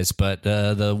with you guys, but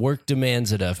the work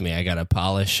demands it of me. I gotta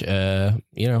polish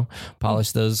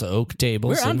those oak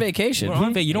tables. We're on and- vacation. We're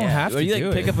on You don't have to Would you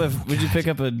do pick it. up a? Would you pick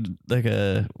up a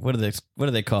what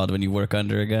are they called when you work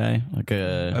under a guy? Like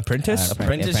a Apprentice?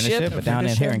 Apprenticeship, but down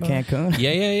in here in Cancun.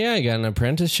 Yeah. I got an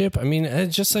apprenticeship. I mean,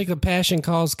 it's just like the passion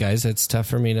calls, guys. It's tough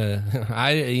for me to.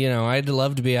 I'd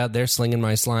love to be out there slinging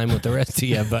my slime with the rest of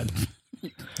you, but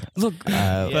look,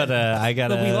 I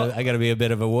gotta be a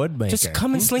bit of a wood maker. Just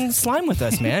come and sling slime with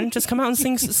us, man. Just come out and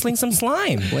sling some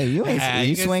slime. Wait, you ain't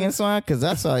you guess swinging slime? Because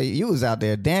I saw you was out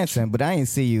there dancing, but I didn't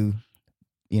see you.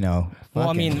 Well,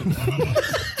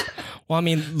 I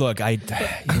mean, look,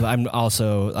 I'm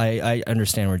also I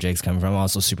understand where Jake's coming from. I'm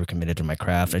also super committed to my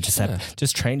craft. I just have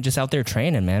just out there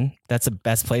training, man. That's the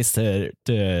best place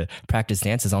to practice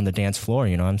dances on the dance floor.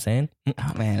 You know what I'm saying?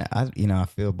 Oh, man, I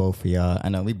feel both of y'all. I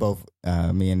know we both,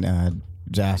 me and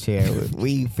Josh here,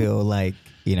 we feel like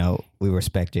we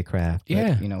respect your craft. But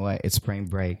Yeah. you know what? It's spring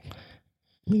break.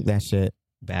 Leave that shit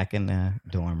back in the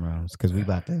dorm rooms because we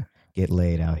about to get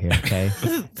laid out here. Okay.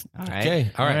 All right.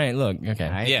 Okay. All right. Look. Okay.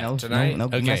 All right. Yeah, No, tonight? no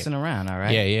Okay. messing around. All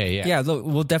right. Yeah. Yeah. Look,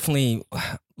 we'll definitely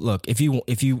look if you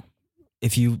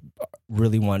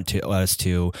really want us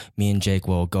to, me and Jake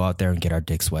will go out there and get our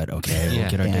dicks wet. Okay, we'll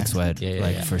get our dicks wet,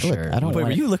 for Look, sure. I don't Wait, were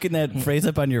want- you looking that phrase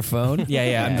up on your phone?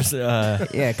 Yeah. I'm just.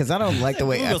 Yeah, because I don't like the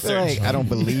way I feel like I don't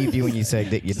believe you when you say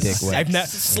your dick wet.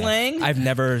 Slang? I've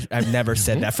never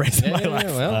said that phrase in my life.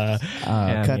 well.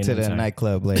 Yeah, cut I mean, to the sorry.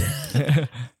 nightclub later.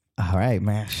 All right,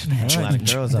 man. A lot of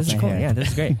girls up This is in cool. here. Yeah, this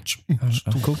is great.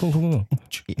 Cool.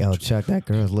 Yo, Chuck, that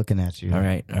girl's looking at you. All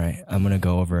right. I'm gonna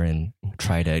go over and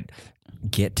try to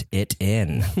get it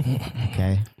in.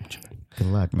 Okay. Good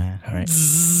luck, man. All right. Yo,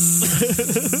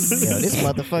 this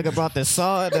motherfucker brought the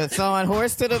sawing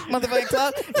horse to the motherfucking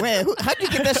club. Man, how'd you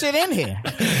get that shit in here?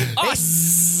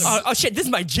 oh shit, this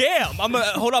is my jam. I'm gonna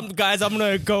hold up, guys. I'm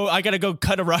gonna go. I gotta go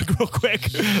cut a rug real quick.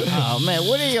 Oh man,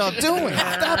 what are y'all doing?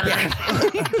 Stop it!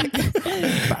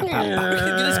 Get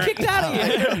us kicked out of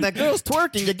here. That girl's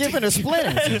twerking. You're giving her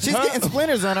splinters. She's getting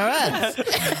splinters on her ass.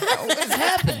 What's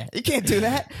happening? You can't do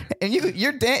that. And you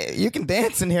can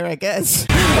dance in here, I guess.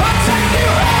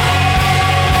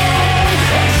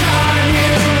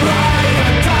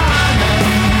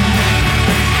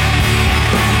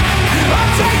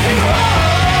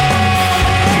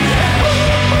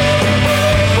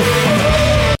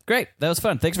 Great. That was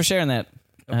fun. Thanks for sharing that.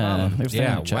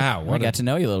 Yeah, wow, I what got to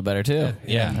know you a little better, too.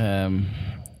 Yeah.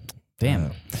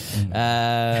 Damn.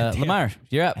 Lamar,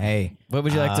 you're up. Hey, What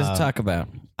would you like to talk about?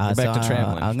 We're back to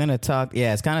traveling. I'm gonna talk.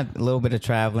 Yeah, it's kind of a little bit of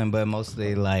traveling, but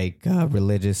mostly like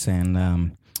religious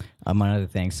and among other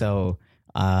things. So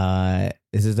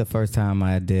this is the first time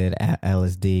I did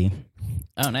LSD.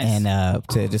 Oh, nice. And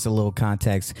to just a little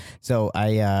context, so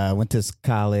I went to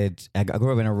college. I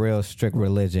grew up in a real strict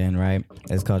religion, right?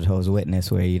 It's called Jehovah's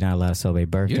Witness, where you're not allowed to celebrate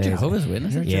birthdays. You're Jehovah's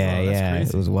Witness? Yeah.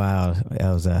 It was wild. It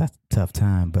was a tough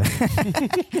time, but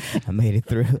I made it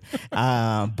through.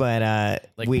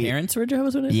 Parents were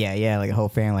Jehovah's Witness? Yeah, like a whole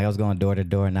family. Like I was going door to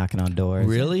door, knocking on doors.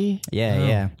 Really?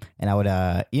 Yeah. And I would,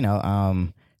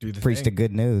 preach the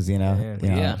good news,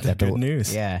 The good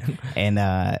news. Yeah, and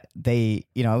they,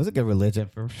 it was a good religion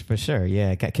for sure.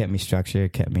 Yeah, it kept me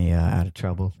structured, kept me out of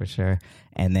trouble for sure.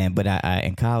 And then, but I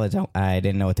in college, I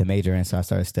didn't know what to major in, so I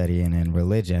started studying in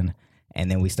religion.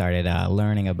 And then we started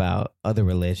learning about other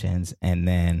religions, and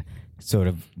then sort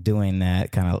of doing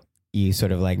that kind of. You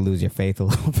sort of like lose your faith a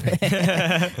little bit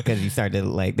because you start to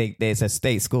like it's a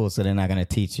state school, so they're not going to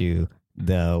teach you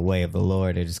the way of the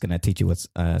Lord. They're just going to teach you what's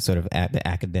sort of at the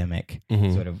academic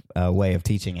sort of way of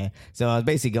teaching it. So I was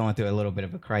basically going through a little bit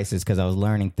of a crisis because I was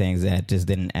learning things that just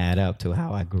didn't add up to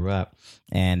how I grew up,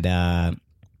 and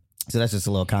so that's just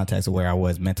a little context of where I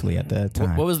was mentally at the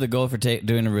time. What was the goal for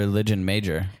doing a religion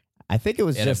major I think it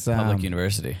was at just a public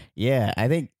university? Yeah, I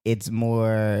think it's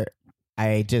more.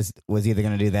 I just was either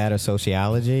going to do that or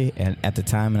sociology, and at the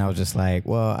time, and I was just like,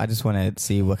 well, I just want to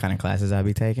see what kind of classes I'd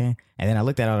be taking. And then I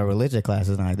looked at all the religion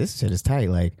classes, and I'm like, this shit is tight.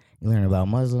 Like, you learn about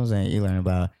Muslims, and you learn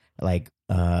about like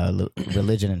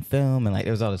religion and film, and like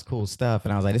there was all this cool stuff.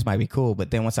 And I was like, this might be cool. But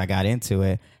then once I got into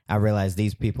it, I realized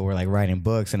these people were like writing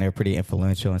books, and they're pretty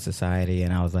influential in society.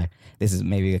 And I was like, this is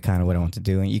maybe kind of what I want to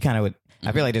do. And you kind of would.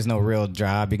 I feel like there's no real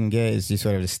job you can get. It's you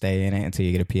sort of just stay in it until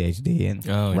you get a PhD and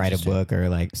write a book or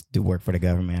like do work for the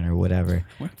government or whatever.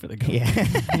 Work for the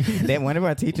government. Yeah. One of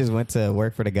our teachers went to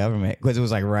work for the government because it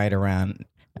was like right around,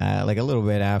 like a little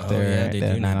bit after the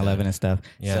 9/11 and stuff.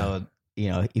 Yeah. So,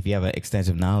 if you have an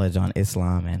extensive knowledge on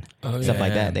Islam and stuff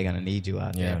like that, they're going to need you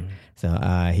out there. So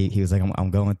he was like, I'm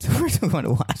going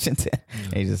to Washington.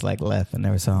 And he just like left and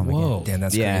never saw him again. Damn,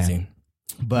 that's crazy.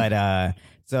 But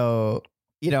so...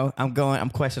 I'm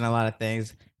questioning a lot of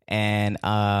things, and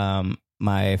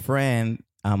my friend,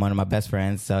 one of my best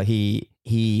friends, so he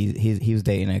was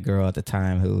dating a girl at the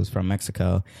time who was from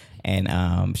Mexico,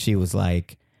 and she was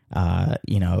like,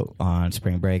 on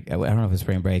spring break. I don't know if it was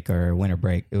spring break or winter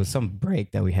break. It was some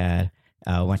break that we had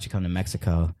once you come to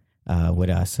Mexico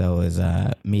with us. So it was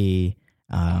me,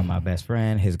 my best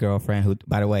friend, his girlfriend, who,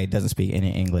 by the way, doesn't speak any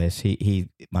English.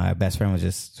 My best friend was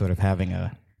just sort of having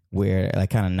a weird, like,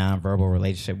 kind of nonverbal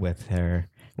relationship with her,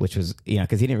 which was,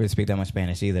 because he didn't really speak that much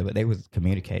Spanish either, but they was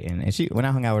communicating. And when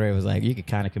I hung out with her, it was like, you could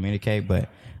kind of communicate, but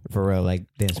for real, like,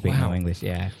 didn't speak no English.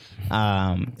 Yeah.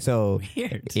 So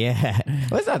Weird. Yeah.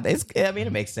 Well, it's not,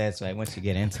 it makes sense, right? Once you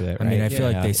get into it, right? I mean, I feel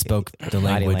like they spoke the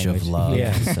language of love.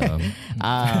 Yeah.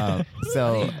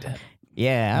 So,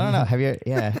 yeah, I don't know. Have you,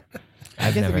 yeah. I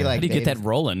guess it'd be like, how do you get that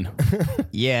rolling?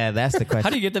 Yeah, that's the question.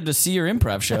 How do you get them to see your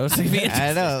improv shows? I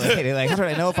know. They're like, how do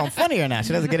I know if I'm funny or not?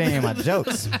 She doesn't get any of my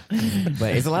jokes.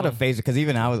 But it's a lot of phase, because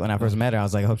even when I first met her, I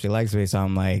was like, I hope she likes me. So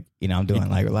I'm like, I'm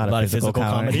doing like a lot of physical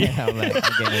comedy. Yeah, I'm like, I'm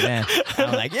getting it in.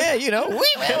 I'm like, yeah, woo,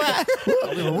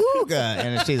 God.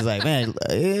 And she's like, man,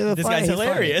 this guy's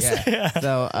hilarious. Yeah.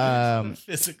 So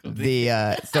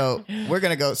so we're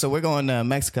gonna go. So we're going to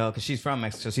Mexico because she's from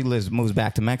Mexico. She moves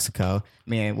back to Mexico.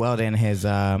 Me and Weldon, his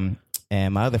and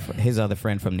his other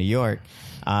friend from New York.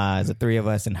 The three of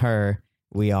us and her.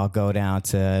 We all go down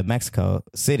to Mexico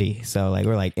City. So like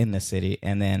we're like in the city,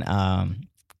 and then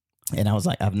and I was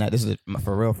like, this is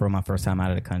for real for my first time out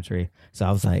of the country. So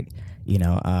I was like,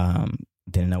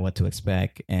 didn't know what to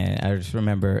expect. And I just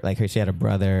remember like she had a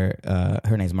brother,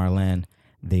 her name's Marlene,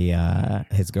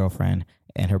 his girlfriend.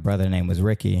 and her brother name was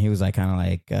Ricky, and he was like kind of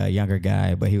like a younger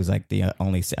guy, but he was like the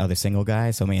only other single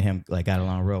guy. So me and him like got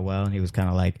along real well, and he was kind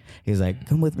of like, he was like,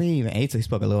 come with me. And he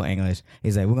spoke a little English.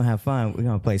 He's like, we're gonna have fun. We're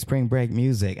gonna play spring break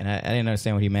music, and I didn't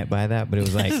understand what he meant by that, but it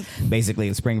was like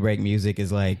basically spring break music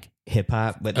is like hip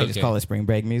hop, but they just call it spring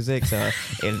break music. So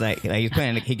it's like he's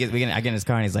playing. I get in his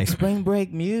car and he's like spring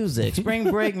break music,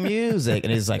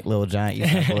 and it's like Little Giant,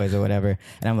 East Side Boys or whatever.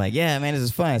 And I'm like, yeah, man, this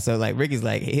is fun. So like Ricky's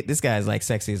like, this guy's like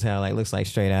sexy as hell, like looks like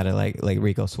straight out of like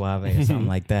Rico Suave or something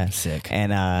like that. Sick.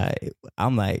 And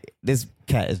I'm like, this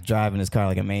cat is driving his car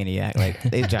like a maniac. Like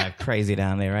they drive crazy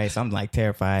down there, right? So I'm like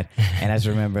terrified. And I just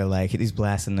remember like he's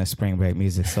blasting the spring break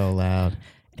music so loud,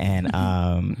 and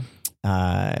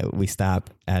we stop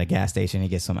at a gas station to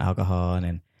get some alcohol,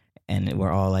 and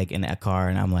we're all like in that car,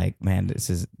 and I'm like, man, this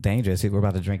is dangerous. We're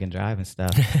about to drink and drive and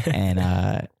stuff.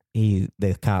 And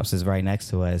the cops is right next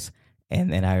to us,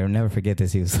 and I'll never forget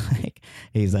this. He's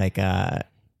like,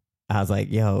 I was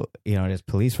like, yo, there's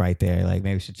police right there. Like,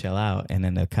 maybe we should chill out. And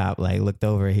then the cop like looked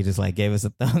over. He just like gave us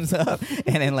a thumbs up,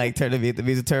 and then like turned the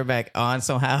music turned back on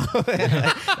somehow. And,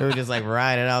 like, we were just like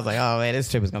riding. I was like, oh man, this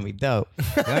trip is gonna be dope.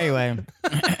 So anyway,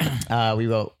 we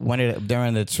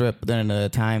during the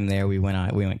time there, we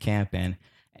went camping,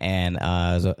 and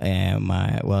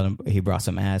he brought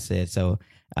some acid, so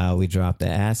we dropped the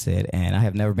acid. And I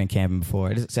have never been camping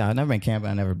before. So I've never been camping.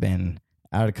 I've never been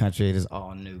out of the country. It is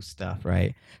all new stuff,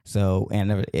 right? So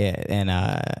never. Did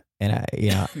you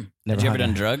ever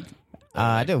done drug?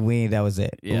 I did weed. That was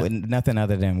it. Yeah. Nothing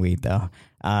other than weed, though.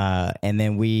 And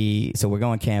then we're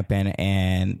going camping,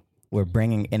 and we're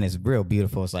bringing, and it's real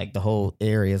beautiful. It's like the whole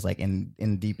area is like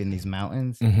in deep in these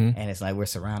mountains, and it's like we're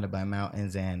surrounded by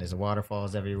mountains, and there's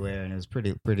waterfalls everywhere, and it was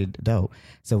pretty dope.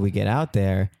 So we get out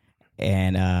there,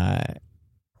 and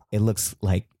it looks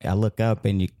like, I look up,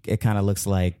 and it kind of looks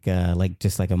like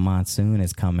just like a monsoon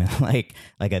is coming, like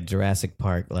a Jurassic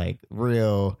Park, like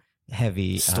real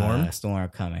heavy storm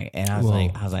coming. And I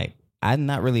was like, I'm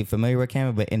not really familiar with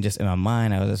camping, but in my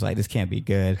mind, I was just like, this can't be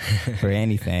good for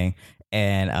anything.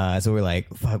 And so we're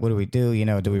like, fuck, what do we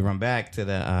do? Do we run back to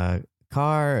the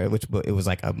car? Which it was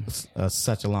like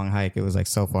such a long hike. It was like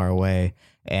so far away.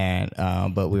 And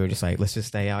but we were just like, let's just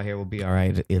stay out here. We'll be all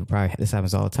right. This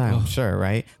happens all the time, I'm sure,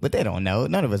 right? But they don't know.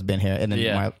 None of us been here. And then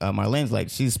Marlene's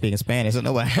like, she's speaking Spanish, so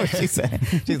nobody knows what she's saying.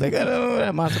 She's like, I don't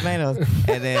know, más o menos.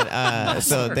 And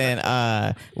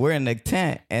then we're in the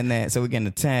tent, and then so we get in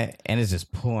the tent, and it's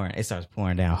just pouring. It starts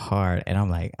pouring down hard, and I'm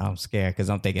like, I'm scared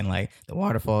because I'm thinking like the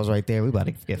waterfall's right there. We about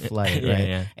to get flooded, right?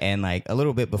 Yeah. And like a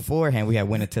little bit beforehand, we had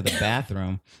went into the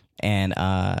bathroom, and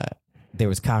there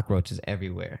was cockroaches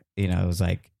everywhere. It was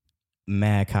like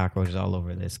mad cockroaches all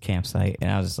over this campsite.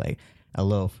 And I was just like a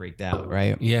little freaked out,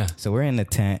 right? Yeah. So we're in the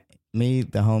tent. Me,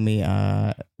 the homie,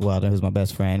 that was my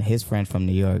best friend. His friend from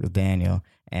New York, Daniel,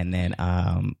 and then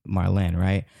Marlene,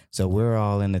 right? So we're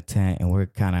all in the tent, and we're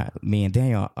me and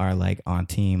Daniel are like on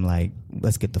team, like,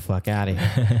 let's get the fuck out of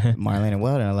here. Marlene and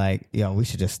Weldon are like, yo, we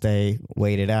should just stay,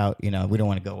 wait it out. We don't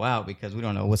want to go out because we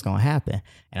don't know what's going to happen.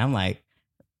 And I'm like,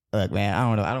 look, man, I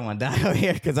don't know. I don't want to die out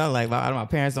here because I'm like, my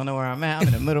parents don't know where I'm at. I'm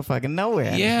in the middle of fucking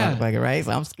nowhere. Yeah. Right?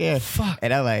 So I'm scared. Fuck.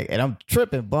 And I'm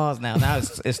tripping balls now. Now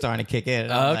it's starting to kick in.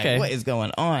 And I'm like, what is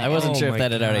going on? I wasn't sure if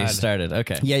that had already started.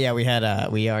 Okay. Yeah. We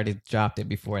had, we already dropped it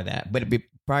before that. But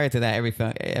prior to that,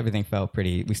 everything felt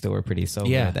pretty, we still were pretty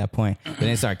sober at that point. But then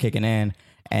it started kicking in.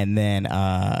 And then,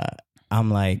 I'm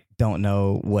like, don't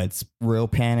know what's real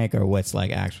panic or what's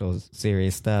like actual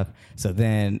serious stuff. So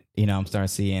then, I'm starting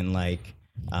seeing like,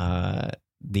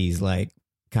 these like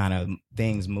kind of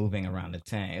things moving around the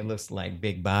tent. It looks like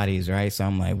big bodies, right? So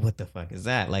I'm like, what the fuck is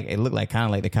that? Like, it looked like kind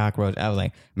of like the cockroach. I was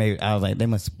like,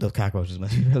 those cockroaches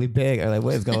must be really big, or like,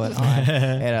 what is going on?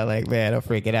 And I'm like, man, don't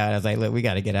freak it out. I was like, look, we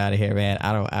got to get out of here, man.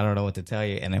 I don't know what to tell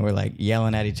you. And then we're like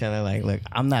yelling at each other, like, look,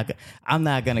 I'm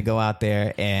not gonna go out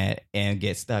there and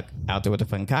get stuck out there with the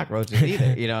fucking cockroaches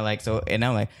either, like so. And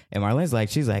I'm like, and Marlene's like,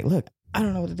 she's like, look, I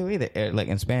don't know what to do either, like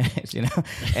in Spanish,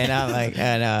 And I'm like,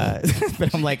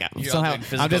 but I'm like, somehow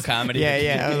I'm just comedy.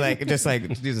 Yeah. I was like, just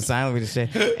like do the sign language and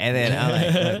shit. And then I'm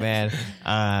like, look, man.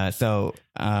 I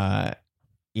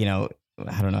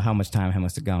don't know how much time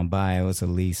must have gone by. It was at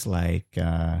least like,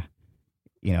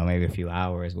 maybe a few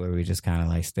hours where we just kind of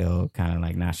like still kind of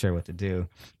like not sure what to do.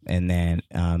 And then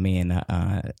me and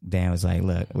Dan was like,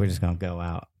 look, we're just gonna go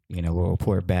out. We'll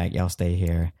report back. Y'all stay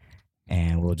here.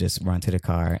 And we'll just run to the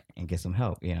car and get some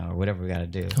help, or whatever we got to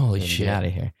do. Holy shit. Get out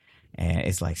of here. And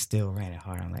it's like still raining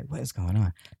hard. I'm like, what is going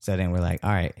on? So then we're like,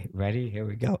 all right, ready? Here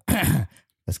we go.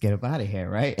 Let's get up out of here,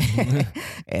 right?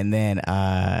 And then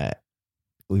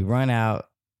we run out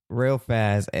real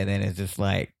fast. And then it's just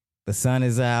like the sun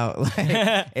is out.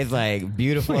 Like, it's like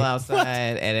beautiful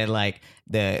outside. And then like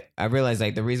I realized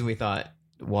like the reason we thought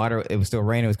it was still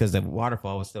raining was because the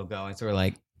waterfall was still going.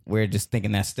 So we're just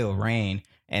thinking that's still rain.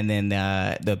 And then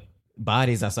the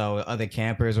bodies I saw with other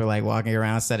campers were like walking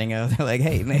around setting up. They're like,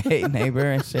 hey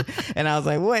neighbor and shit. And I was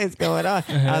like, what is going on?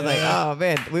 I was like, oh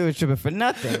man, we were tripping for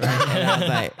nothing.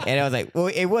 Right? And I was like, well,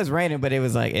 it was raining, but it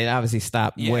was like, it obviously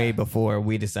stopped way before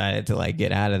we decided to like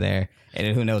get out of there. And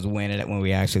then who knows when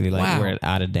we actually like were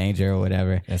out of danger or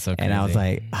whatever. That's so crazy. And I was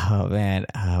like, oh man,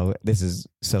 this is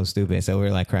so stupid. So we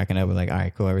were like cracking up. We're like, all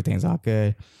right, cool. Everything's all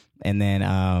good. And then,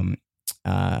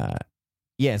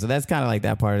 so that's kind of like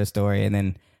that part of the story. And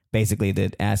then basically the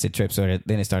acid trip then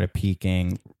it started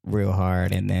peaking real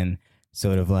hard, and then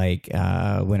sort of like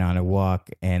went on a walk,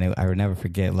 and I would never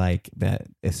forget like that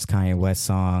this Kanye West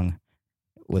song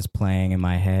was playing in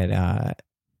my head. I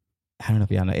don't know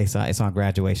if y'all know, it's on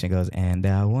Graduation. It goes, and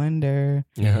I wonder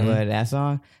what that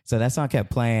song. So that song kept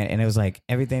playing, and it was like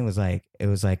everything was like it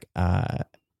was like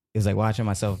watching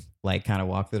myself like kind of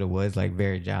walk through the woods, like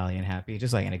very jolly and happy,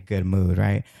 just like in a good mood,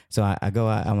 right? So I go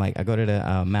out, I go to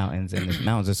the mountains, and the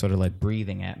mountains are sort of like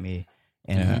breathing at me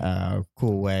in a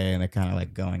cool way, and they're kind of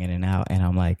like going in and out. And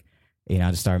I'm like, I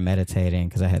just started meditating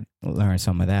because I had learned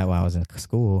some of that while I was in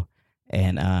school,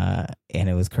 and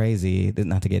it was crazy.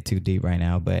 Not to get too deep right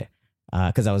now, but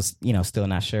because I was still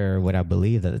not sure what I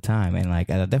believed at the time, and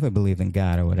like I definitely believed in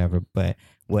God or whatever, but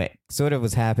what sort of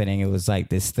was happening, it was like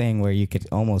this thing where you could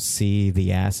almost see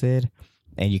the acid,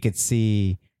 and you could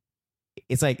see,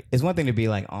 it's like, it's one thing to be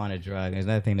like on a drug, there's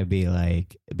another thing to be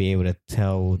able to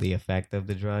tell the effect of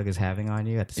the drug is having on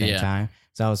you at the same time.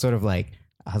 So I was like,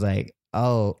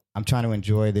 oh, I'm trying to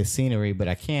enjoy this scenery, but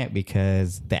I can't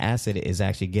because the acid is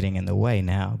actually getting in the way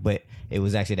now. But it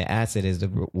was actually the acid is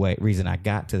the reason I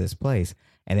got to this place.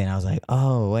 And then I was like,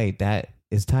 oh, wait, that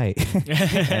is tight. And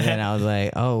then I was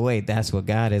like, oh, wait, that's what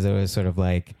God is. It was sort of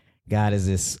like, God is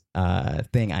this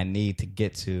thing I need to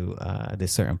get to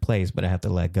this certain place, but I have to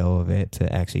let go of it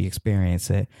to actually experience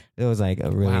it. It was like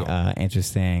a really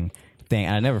interesting thing.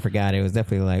 I never forgot it. It was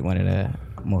definitely like one of the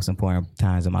most important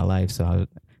times of my life. So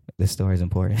this story is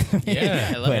important.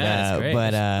 Yeah, I love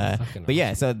it. But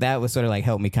yeah, so that was sort of like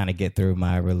helped me kind of get through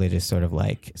my religious sort of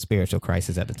like spiritual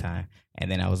crisis at the time. And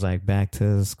then I was like back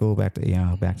to school, back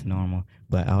to normal.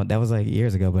 But that was like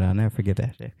years ago, but I'll never forget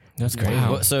that shit. That's great.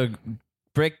 Well, so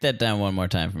break that down one more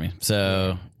time for me.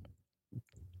 So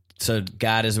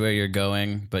God is where you're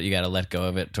going, but you got to let go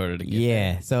of it in order to get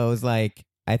there. So it was like,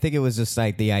 I think it was just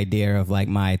like the idea of like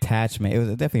my attachment. It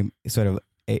was definitely sort of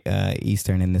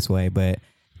Eastern in this way, but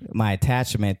my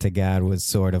attachment to God was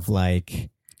sort of like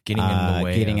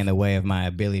getting in the way of my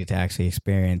ability to actually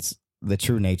experience the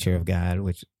true nature of God,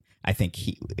 which I think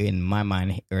in my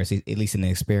mind, or at least in the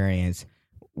experience,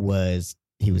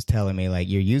 he was telling me like,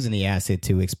 you're using the acid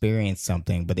to experience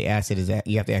something, but the acid is that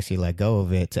you have to actually let go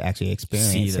of it to actually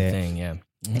experience see the it. thing. Yeah.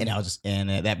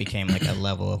 And that became like a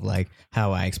level of like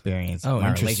how I experienced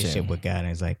my relationship with God. And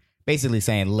it's like basically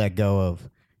saying let go of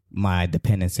my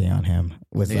dependency on him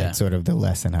was like sort of the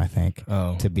lesson, I think,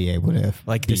 to be able to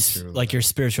like this, like your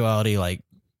spirituality like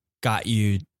got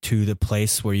you to the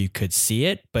place where you could see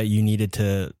it, but you needed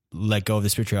to let go of the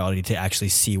spirituality to actually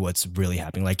see what's really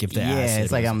happening. Like if the acid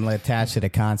it's like I'm attached to the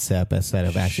concept instead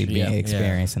of actually being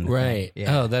experiencing the right. thing.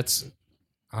 Yeah. Oh, that's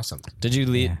awesome. Did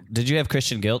you have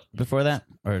Christian guilt before that,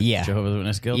 or Jehovah's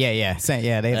Witness guilt? They have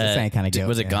the same kind of guilt.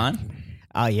 Was it gone?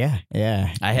 Oh yeah.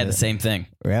 I had the same thing.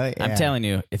 Really? I'm telling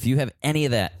you, if you have any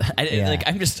of that,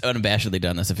 I'm just unabashedly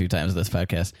done this a few times in this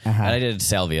podcast. And I did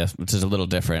salvia, which is a little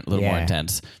different, a little more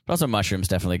intense. But also mushrooms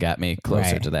definitely got me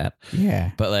closer to that.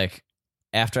 Yeah. But like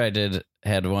after I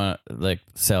had one like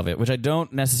salvia, which I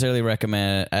don't necessarily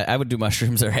recommend. I would do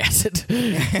mushrooms or acid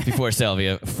before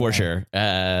salvia for sure.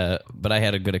 But I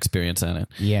had a good experience on it.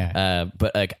 Yeah.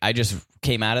 But like I just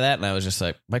came out of that and I was just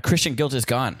like, my Christian guilt is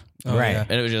gone. Right.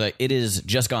 And it was just like, it is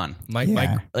just gone. I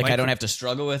don't have to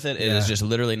struggle with it. It is just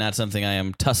literally not something I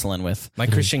am tussling with. My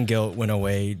Christian guilt went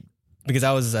away because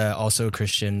I was also a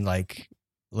Christian like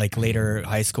later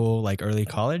high school, like early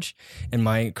college, and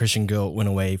my Christian guilt went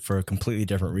away for completely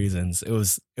different reasons. It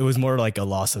was more like a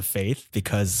loss of faith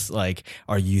because like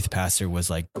our youth pastor was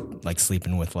like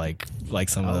sleeping with like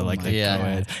some of the like the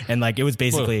co-eds. And like it was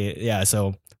basically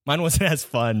so mine wasn't as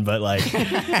fun, but like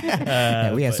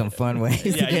we had some fun ways.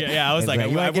 Yeah. I was like,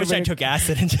 I wish I took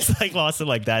acid and just like lost it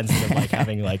like that instead of like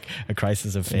having like a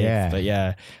crisis of faith.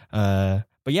 Yeah.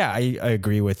 But I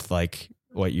agree with like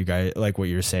what you guys like what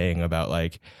you're saying about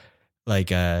like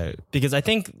because I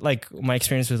think like my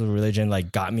experience with religion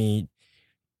like got me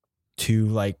to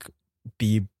like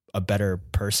be a better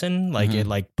person. Like it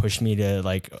like pushed me to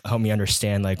like help me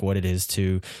understand like what it is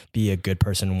to be a good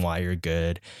person and why you're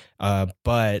good.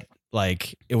 But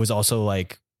like it was also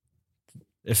like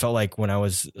it felt like when I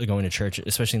was going to church,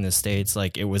 especially in the States,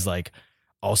 like it was like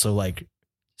also like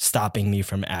stopping me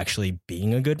from actually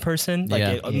being a good person.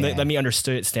 Like let me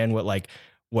understand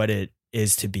what it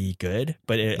is to be good,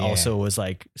 but it also was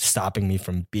like stopping me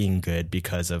from being good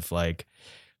because of like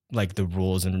the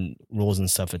rules and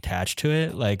stuff attached to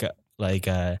it.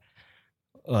 There's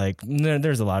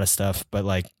a lot of stuff, but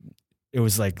like it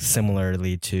was like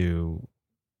similarly to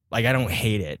like I don't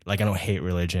hate it. Like I don't hate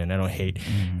religion. I don't hate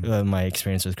my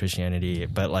experience with Christianity,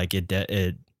 but like it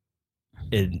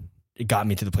got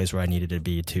me to the place where I needed to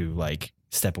be to like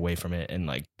step away from it and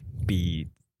like be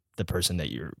the person that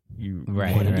you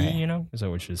want to be, you know? So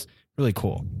which is really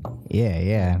cool.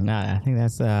 Yeah. No, I think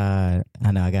that's I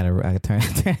know I got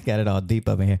it all deep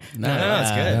up in here. No,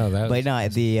 that's good. But no, I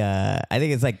think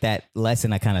it's like that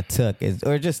lesson I kind of took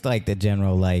or just like the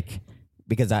general like,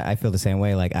 because I feel the same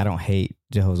way. Like I don't hate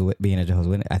being a Jehovah's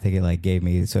Witness. I think it like gave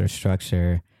me sort of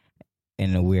structure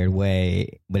in a weird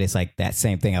way, but it's like that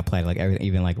same thing I applied like everything,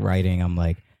 even like writing. I'm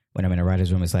like, when I'm in a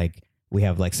writer's room, it's like we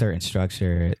have like certain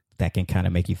structure that can kind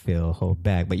of make you feel hold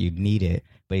back, but you need it.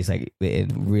 But it's like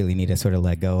it really need to sort of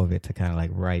let go of it to kind of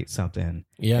like write something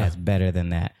that's better than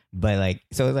that. But like,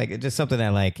 so it's like it's just something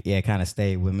that like kind of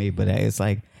stayed with me. But it's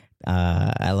like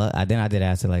I did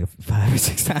ask it like 5 or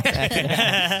 6 times,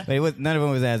 but none of them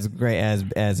was as great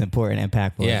as important,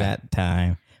 impactful at that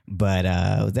time. But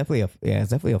it was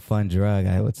definitely a fun drug,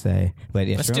 I would say. But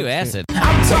let's do acid.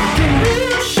 I'm talking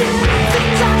real shit.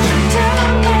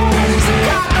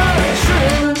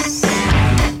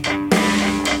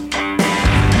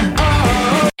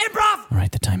 All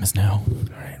right, the time is now.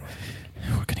 All right,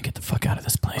 we're gonna get the fuck out of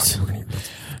this place.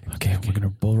 Okay, we're gonna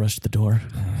bull rush the door,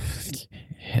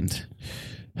 and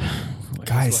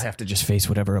guys, we'll have to just face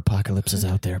whatever apocalypse is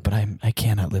out there. But I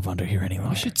cannot live under here any longer.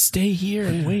 We should stay here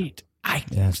and wait.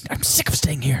 I'm sick of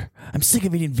staying here. I'm sick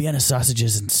of eating Vienna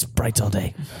sausages and Sprites all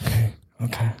day.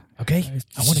 Okay. I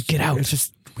want to get out. It's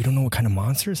just we don't know what kind of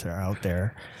monsters are out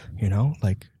there. You know,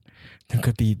 like there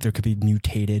could be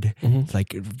mutated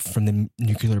like from the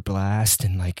nuclear blast,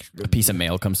 and like a piece of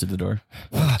mail comes to the door.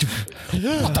 What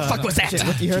the fuck was that?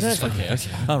 You heard that? Okay.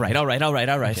 All right.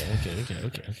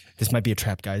 Okay. This might be a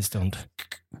trap, guys. Don't.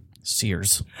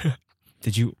 Sears.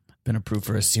 Did you been approved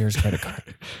for a Sears credit card?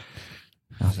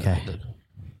 Okay.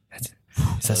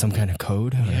 Is that some kind of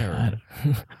code? Yeah.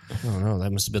 I don't know.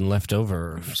 That must have been left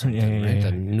over or something. Right?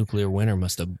 The nuclear winter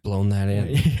must have blown that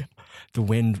in. The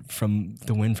wind from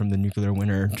the nuclear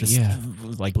winter just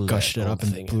like gushed it up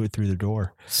and blew it through the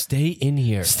door. Stay in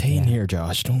here. Stay in here,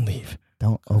 Josh. Don't leave.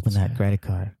 Don't open that credit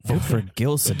card. Vote for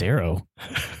Gil Sodero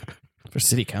for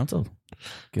city council.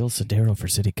 Gil Sodero for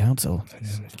city council.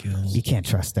 You can't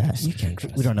trust that.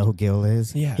 We don't know who Gil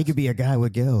is. Yeah. He could be a guy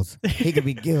with gills. He could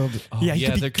be gilled.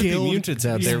 There could be mutants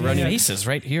out there running. Faces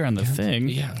right here on the thing.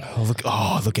 Yeah. Look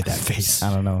at that face.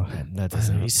 I don't know. That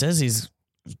doesn't. He says he's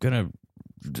gonna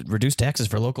reduce taxes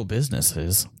for local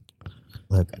businesses.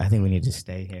 Look, I think we need to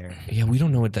stay here. Yeah, we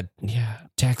don't know what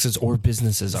taxes or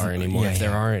businesses are anymore, if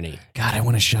there are any. God, I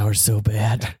want to shower so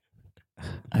bad.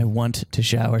 I want to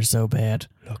shower so bad.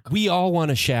 Look, we all want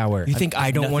to shower. You think I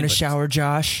don't want to shower,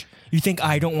 Josh? You think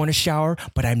I don't want to shower?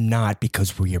 But I'm not,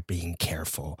 because we are being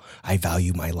careful. I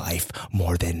value my life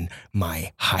more than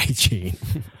my hygiene.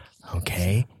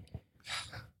 Okay?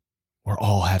 We're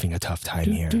all having a tough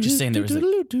time here. Just saying there was What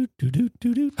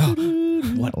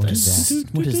is that?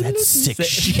 What is that sick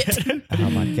shit? Oh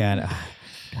my God.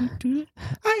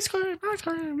 Ice cream.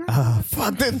 Oh,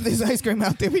 fuck. There's ice cream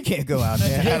out there. We can't go out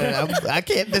there. I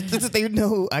can't. They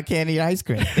know I can't eat ice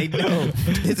cream. They know.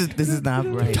 This is not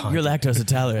right. You're lactose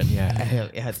intolerant.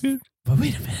 Yeah. But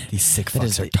wait a minute. These sick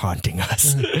fucks are taunting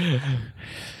us.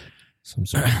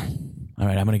 All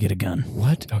right, I'm going to get a gun.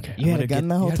 What? Okay. You had a gun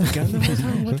the whole time?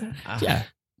 What the? Yeah.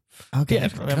 Okay. Yeah,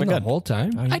 I have a The gun. whole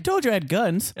time. I told you I had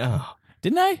guns. Oh.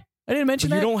 Didn't I? I didn't mention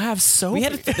You that. don't have soap? We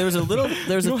had there was a little.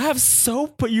 There was You don't have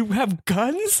soap, but you have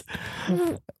guns?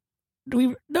 No,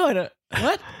 I don't.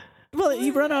 What? Well,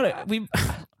 you run out of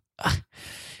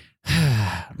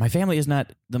My family is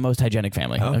not the most hygienic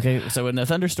family. Okay, so when the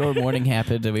thunderstorm warning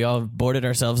happened and we all boarded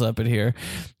ourselves up in here,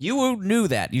 you knew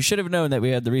that. You should have known that we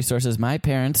had the resources my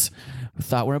parents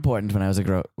thought were important when I was a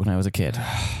kid.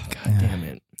 God damn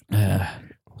it.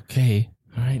 Okay.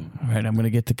 All right. I'm gonna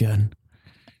get the gun.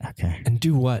 Okay. And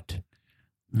do what?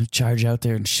 I'm gonna charge out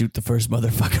there and shoot the first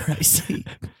motherfucker I see.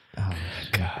 Oh,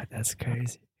 God, that's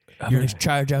crazy. I'm gonna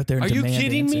charge out there. And Are you demand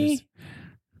kidding me? answers.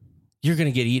 You're going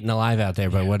to get eaten alive out there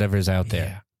by whatever's out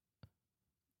there.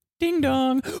 Ding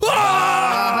dong. No,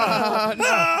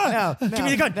 Give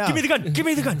me the gun. Give me the gun. Give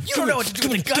me the gun. You don't know what to do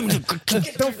with the gun.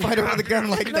 Don't fight her with a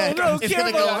gun like that. no, it's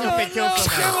gonna go off and kill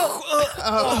someone.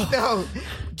 Oh no,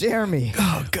 Jeremy.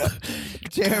 Oh god.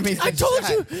 Jeremy's I been told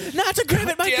shot. you not to grab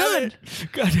at my gun.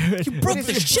 God damn it. You broke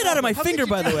the shit out of my finger,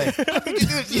 by the way. How could you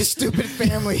do this, you stupid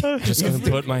family? Just gonna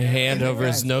put my hand over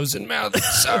his nose and mouth.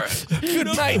 Sorry. Good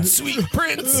night, sweet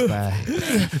prince. Bye.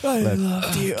 I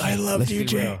loved you. I loved Let's you, be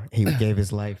Jay. real. He gave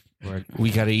his life for it. We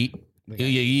gotta eat. You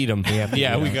eat them.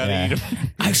 Yeah, we gotta eat them.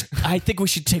 I think we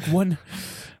should take one.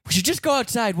 We should just go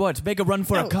outside once, make a run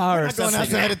for a car We're or not going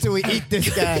something. outside until we eat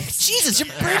this guy. Jesus, you're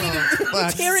burning him,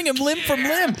 Fuck. tearing him limb from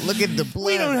limb. Look at the blood.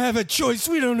 We don't have a choice.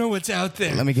 We don't know what's out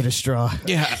there. Let me get a straw.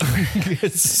 Yeah.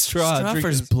 It's straw.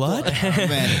 Straffer's blood?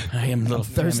 Man, I am a little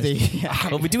thirsty. famished.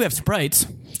 Well, we do have Sprites.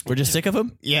 We're just sick of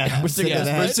them? Yeah, We're sick of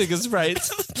that. We're sick of Sprites.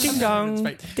 Ding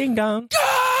dong. Ding dong.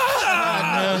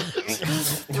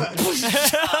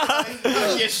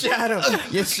 You shot him.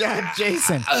 You shot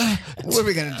Jason. What are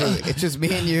we gonna do? It's just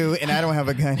me and you, and I don't have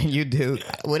a gun, and you do.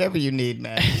 Whatever you need,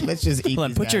 man. Let's just eat. Hold on,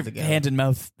 these put guys your together. hand in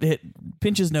mouth.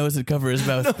 Pinch his nose and cover his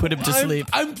mouth. Put him to sleep.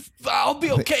 I'll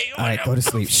be okay. All right, go to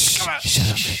sleep. Shh.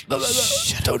 Shut up.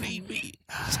 Don't eat me.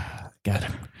 Got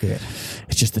him. Good.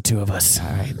 It's just the two of us. All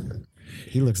right.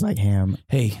 He looks like ham.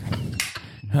 Hey.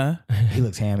 Huh? He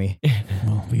looks hammy.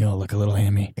 Well, we all look a little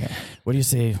hammy. What do you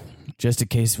say, just in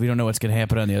case we don't know what's going to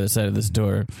happen on the other side of this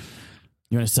door?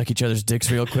 You want to suck each other's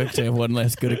dicks real quick to have one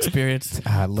last good experience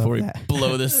I love before we that.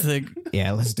 blow this thing?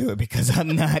 Yeah, let's do it because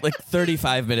I'm not. Like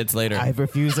 35 minutes later. I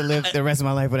refuse to live the rest of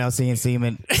my life without seeing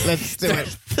semen. Let's do it.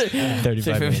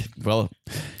 35 minutes. Well,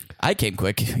 I came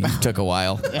quick. You took a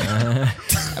while.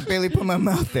 I barely put my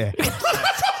mouth there.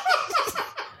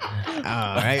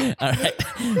 All right. All right.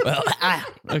 Well,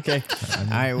 okay. All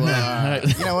right. Well,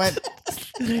 you know what?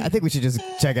 I think we should just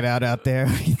check it out there.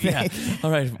 What do you think?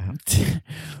 All right.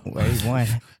 Wait, 1,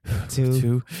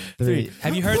 2, 3.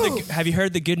 Have you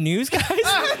heard the good news, guys?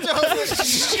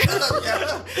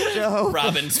 Joe.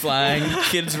 Robin's flying.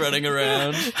 Kids running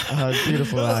around. Oh, it's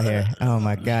beautiful out here. Oh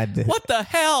my God. What the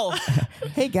hell?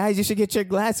 Hey guys, you should get your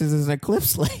glasses. There's an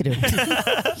eclipse later.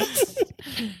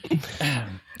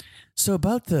 So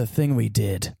about the thing we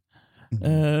did,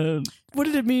 what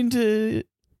did it mean to?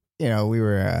 You know, we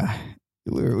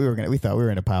thought we were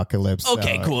in apocalypse.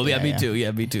 Okay, so, cool. Yeah, me too. Yeah,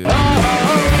 me too.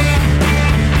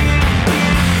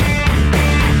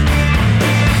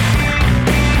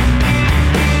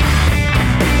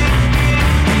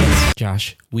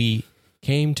 Josh, we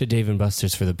came to Dave &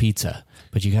 Buster's for the pizza,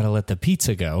 but you got to let the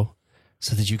pizza go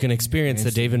so that you can experience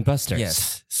the Dave & Buster's.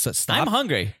 Yes. So I'm stop.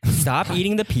 hungry. Stop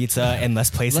eating the pizza and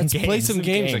let's play some Let's games. play some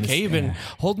games, okay? You've been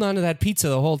holding on to that pizza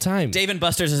the whole time. Dave and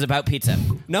Buster's is about pizza.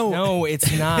 No,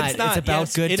 it's not. It's about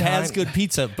Yes, good It time. has good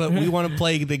pizza, but we want to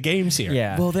play the games here.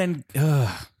 Yeah. Well, then,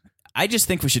 I just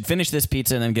think we should finish this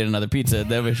pizza and then get another pizza.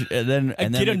 Then we should, and then get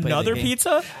we play the another game.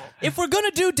 pizza? If we're gonna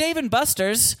do Dave and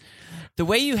Buster's, the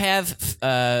way you have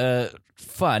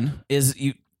fun is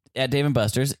you at Dave and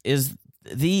Buster's is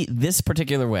this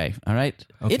particular way. All right,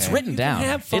 it's written down.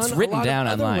 have fun It's a written lot of down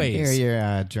other online. ways. Here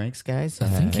are your drinks, guys.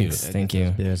 Thank you. Thank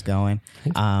you. Beer's going.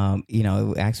 You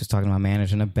know, Axe was talking to my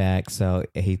manager in the back, so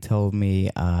he told me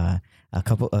a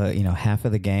couple, half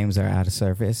of the games are out of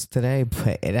service today,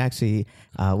 but it actually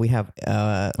we have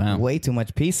way too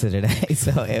much pizza today.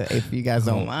 So if you guys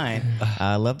don't mind,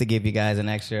 I'd love to give you guys an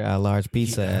extra large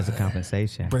pizza as a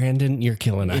compensation. Brandon, you're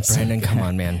killing us. Brandon, come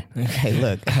on, man. Hey,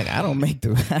 look, I don't make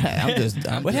the.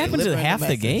 I'm What just happened to delivering half the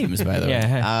message. games, by the way?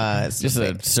 Yeah. It's Just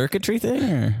a circuitry thing?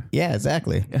 Or? yeah,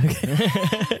 exactly.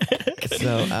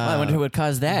 So I wonder who would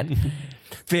cause that.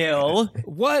 Phil.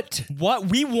 What? What?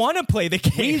 We want to play the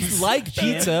We game. like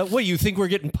pizza. What, you think we're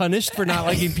getting punished for not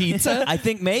liking pizza? I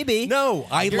think maybe. No,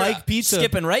 I like pizza.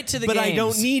 Skipping right to the but games. I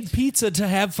don't need pizza to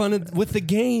have fun with the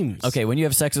games. Okay, when you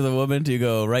have sex with a woman, do you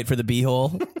go right for the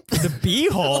beehole? The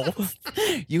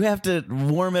beehole. You have to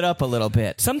warm it up a little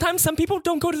bit. Sometimes some people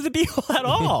don't go to the beehole at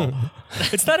all.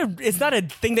 It's not a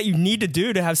thing that you need to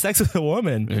do to have sex with a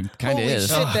woman. Kind of holy is.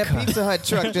 shit, that Pizza Hut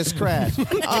truck just crashed.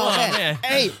 Oh, man.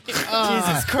 Hey,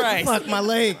 Jesus Christ. Fuck, my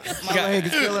leg. My leg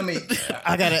is killing me.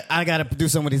 I gotta do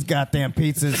some of these goddamn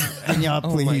pizzas. Can y'all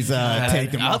please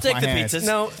take them I'll off take my the hands? pizzas.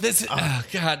 No, this is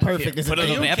God. Perfect. Is Put it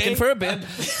a you? napkin for a bib.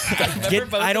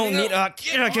 I don't need.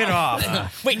 Get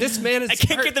off. Wait, this man is. I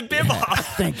can't get the bib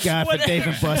off. Thank God for Dave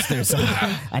and Buster's.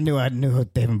 I knew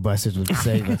Dave and Buster's would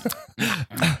save us.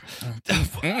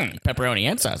 Pepperoni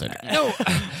and sausage. No,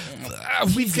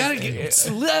 we've got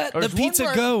to let the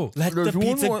pizza go. Let the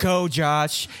pizza go,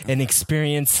 Josh, and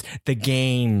experience the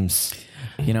games.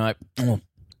 You know,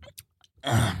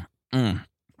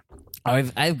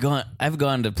 I've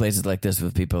gone to places like this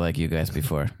with people like you guys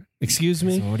before. Excuse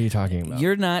me? What are you talking about?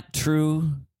 You're not true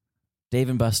Dave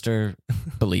and Buster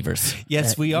believers.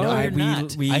 Yes, we No, are. you're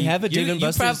not. I have a Dave and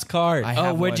Buster's card.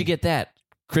 Oh, where'd you get that?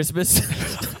 Christmas?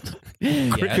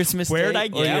 Christmas Where'd Day? I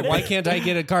get it? Why can't I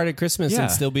get a card at Christmas Yeah.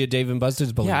 and still be a Dave and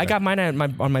Buster's believer? Yeah, I got mine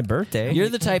on my birthday. You're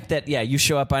the type that, you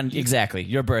show up on exactly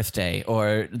your birthday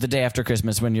or the day after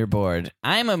Christmas when you're bored.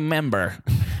 I'm a member.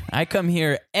 I come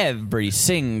here every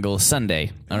single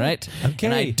Sunday, all right? Okay.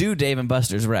 And I do Dave and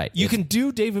Buster's right. You can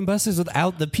do Dave and Buster's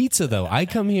without the pizza, though. I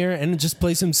come here and just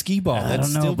play some skee ball. I That's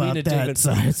don't know still about being a Dave that.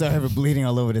 Sorry for bleeding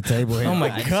all over the table here. Oh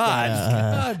my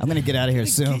God. I'm gonna get out of here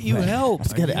soon. get you man. help.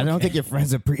 I don't think your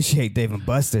friends appreciate Dave and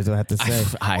Buster's. I have to say.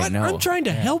 I What? know. I'm trying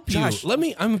to help you. Josh. Let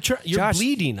me. You're Josh,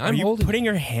 bleeding. Are I'm you holding. putting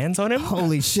your hands on him?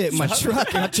 Holy shit! My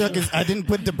truck is. I didn't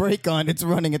put the brake on. It's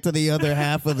running into the other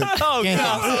half of the game.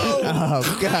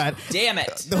 Oh God! Damn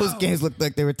it. Those games look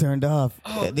like they were turned off.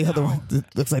 The other one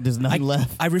looks like there's nothing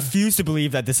left. I refuse to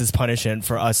believe that this is punishment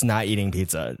for us not eating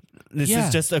pizza. This Yeah.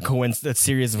 is just a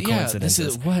series of Yeah, coincidences.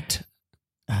 this is what.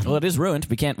 Well, it is ruined.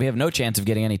 We have no chance of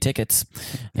getting any tickets,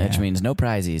 which means no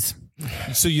prizes.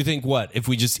 So you think what? If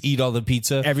we just eat all the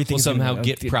pizza, Everything's we'll somehow gonna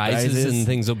get get prizes prizes? and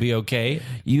things will be okay?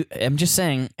 I'm just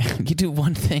saying, you do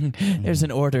one thing, there's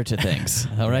an order to things,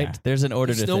 all right? There's an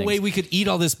order There's to no things. way we could eat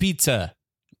all this pizza.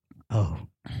 Oh,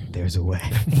 there's a way.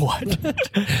 What?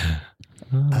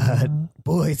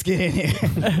 Boys, get in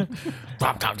here.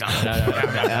 What?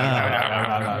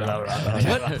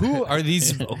 Who are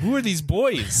these? Who are these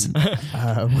boys?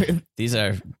 These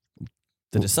are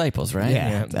the disciples, right?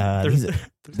 Yeah,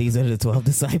 these are the 12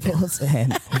 disciples,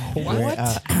 and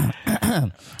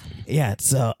yeah.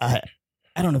 So I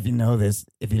don't know if you know this,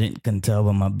 if you couldn't tell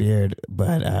by my beard,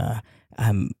 but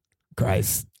I'm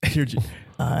Christ,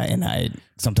 and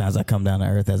sometimes I come down to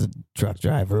earth as a truck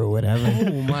driver or whatever.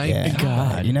 Oh my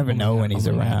God! You never know when he's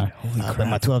around. But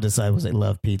my 12 disciples, they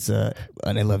love pizza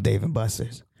and they love Dave and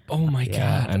Buster's. Oh my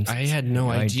God! I had no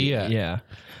idea. Yeah.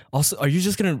 Also, are you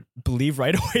just going to believe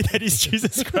right away that he's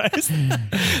Jesus Christ?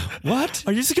 What?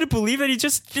 Are you just going to believe that he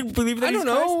just believe that I he's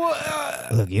don't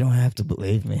Christ? know. Look, you don't have to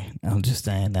believe me. I'm just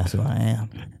saying that's who I am.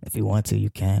 If you want to, you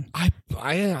can.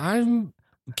 I'm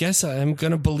guess I'm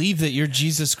gonna believe that you're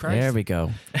Jesus Christ. There we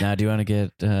go. Now, do you want to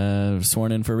get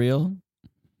sworn in for real?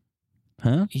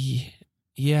 Huh?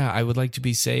 Yeah, I would like to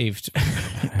be saved.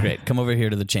 Great. Come over here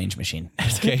to the change machine.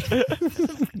 Okay.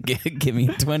 Give me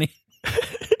 20.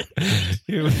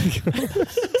 Here we go.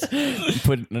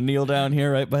 Put a kneel down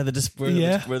here right by where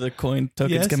the coin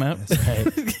tokens Yes. come out.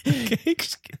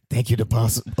 Thank you to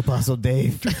Apostle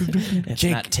Dave. It's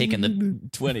not taking the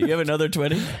 20. You have another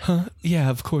 20? Yeah,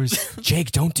 of course.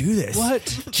 Jake, don't do this.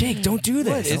 What? Jake, don't do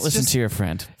this. Don't listen to your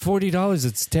friend. $40.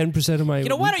 It's 10% of my. You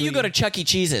know, why don't you go to Chuck E.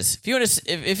 Cheese's? If you want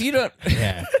to, if you don't,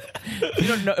 if you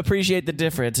don't appreciate the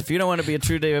difference, if you don't want to be a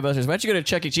true David Buster's, why don't you go to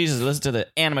Chuck E. Cheese's and listen to the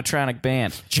animatronic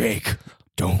band? Jake,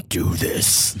 don't do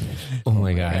this. Oh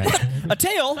my God. A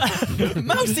tail,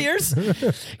 mouse ears.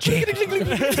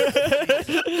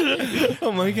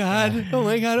 Oh my God. Oh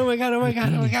my God. Oh my God. Oh my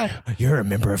God. Oh my God. You're a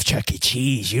member of Chuck E.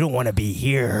 Cheese. You don't want to be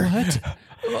here. What?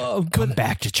 Oh, Come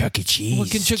back to Chuck E. Cheese.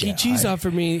 what can Chuck E. Cheese offer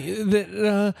me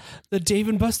that Dave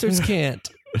and Buster's can't?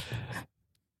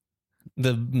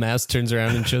 The mouse turns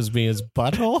around and shows me his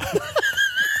butthole.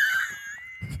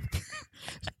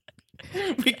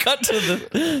 We cut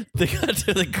to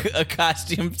the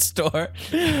costume store.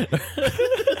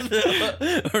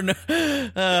 Or no,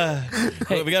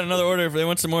 hey, we got another order if they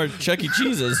want some more Chuck E.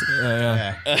 Cheese's.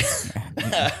 Yeah,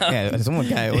 someone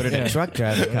guy ordered a truck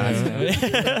driver costume.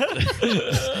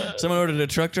 Someone ordered a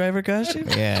truck driver costume.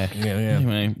 Yeah.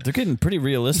 Anyway, they're getting pretty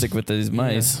realistic with these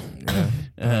mice.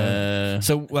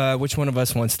 So, which one of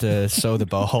us wants to sew the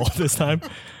bow hole this time?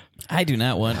 I do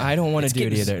not want. I don't want to do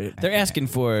it either. They're asking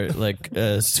for like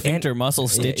sphincter muscle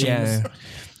stitching. Yeah.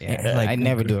 Like, I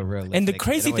never do a real. And the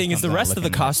crazy thing is the rest of the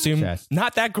costume,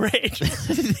 not that great.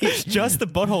 Just the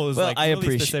butthole is Well, like I really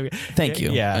appreciate. specific. Tk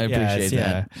you. Yeah, I appreciate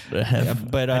yeah.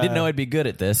 that. But I didn't know I'd be good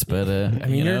at this, but I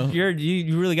mean,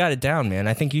 you really got it down, man.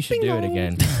 I think you should do it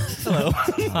again. Hello.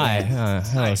 Hi.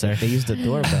 Hello, sir. They used the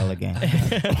doorbell again.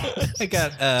 I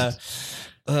got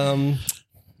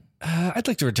I'd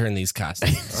like to return these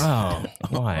costumes. Oh,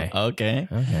 why? okay.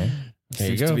 Okay. There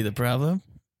you Seems go. to be the problem.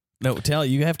 No,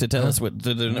 you have to tell us what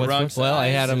the wrong. Well, I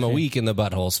size. had them a week and the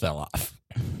buttholes fell off.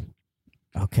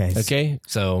 Okay. Okay,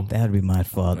 so That would be my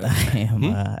fault.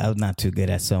 I was not too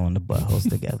good at sewing the buttholes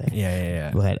together.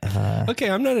 Yeah. But okay,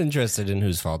 I'm not interested in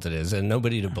whose fault it is, and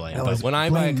nobody to blame. That But was- when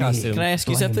I buy a blame me. costume, Can I ask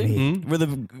you Blame something?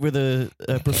 me. Were the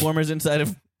performers inside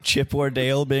of Chip or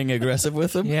Dale being aggressive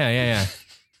with them? Yeah.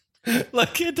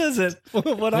 Look, it doesn't.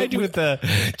 What I do with the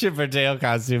Chipper Dale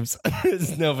costumes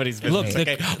is nobody's business. Look,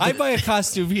 okay, I buy a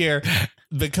costume here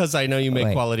because I know you make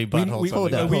Wait. quality buttholes.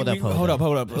 Hold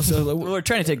up. So We're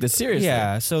trying to take this seriously.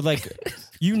 yeah, so like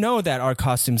you know that our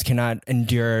costumes cannot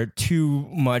endure too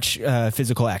much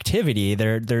physical activity.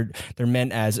 They're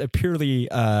meant as a purely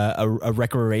a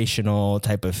recreational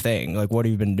type of thing. Like, what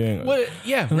have you been doing? What?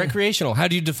 Yeah, recreational. How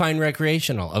do you define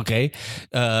recreational? Okay,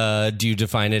 do you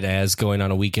define it as going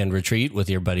on a weekend retreat with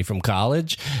your buddy from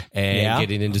college and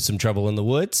getting into some trouble in the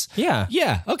woods? Yeah.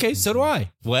 Yeah. Okay, so do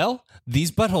I. Well, these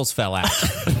buttholes fell out.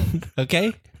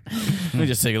 Okay. Let me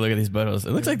just take a look at these buttholes.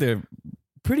 It looks like they're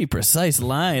pretty precise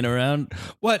line around.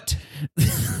 What?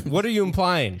 What are you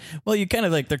implying? Well, you kind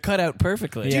of like they're cut out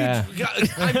perfectly. Yeah.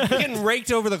 I'm getting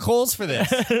raked over the coals for this.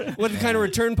 What kind of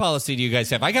return policy do you guys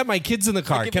have? I got my kids in the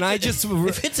car. Can I just?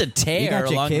 If it's a tear You got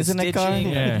your along kids the in the car?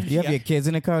 stitching, You have your kids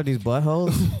in the car with these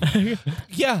buttholes?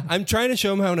 Yeah, I'm trying to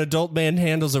show them how an adult man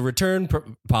handles a return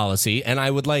policy, and I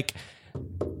would like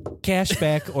cash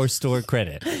back or store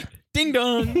credit. ding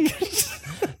dong.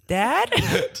 Dad?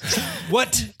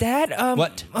 What? Dad?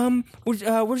 What?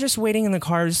 We're just waiting in the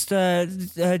cars.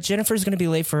 Jennifer's going to be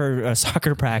late for her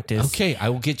soccer practice. Okay, I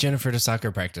will get Jennifer to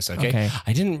soccer practice. Okay. Okay.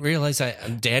 I didn't realize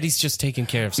Daddy's just taking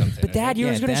care of something. But Dad, you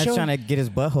Yeah, were going to Dad's show. trying to get his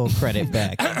butthole credit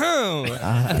back.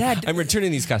 Dad, I'm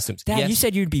returning these costumes. Dad, Yes. you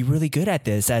said you'd be really good at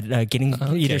this, at getting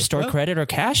either store well, credit or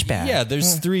cash back. Yeah,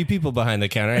 there's 3 people behind the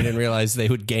counter. I didn't realize they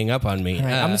would gang up on me. All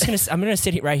right, I'm gonna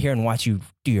sit right here and watch you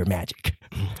do your magic.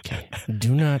 Okay.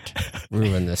 Do not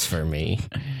ruin this for me.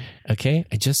 Okay?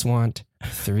 I just want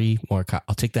 3 more.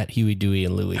 I'll take that Huey, Dewey,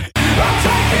 and Louie.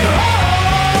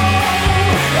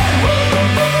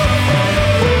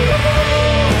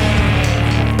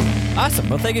 Awesome.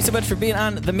 Well, thank you so much for being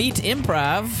on the Meet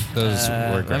Improv. Those were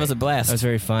That great. was a blast. That was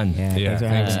very fun. Yeah, those are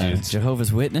thanks, awesome. dudes.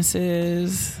 Jehovah's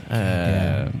Witnesses,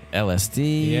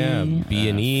 LSD. Yeah,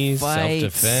 B&E's, fights.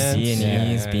 self-defense. B&E's,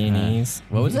 Yeah. B&E's.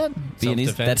 What was that? B&E's.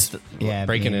 Self-defense. That's Yeah,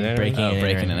 Breaking and entering.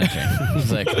 breaking and entering. I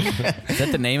was like, is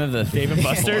that the name of the Dave and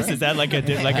Buster's? Is that like a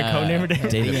code name for Dave?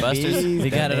 Dave and Buster's? We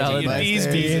got it all in there.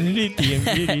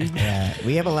 B&E's. Yeah,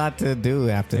 we have a lot to do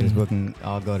after this book and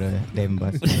all go to Dave and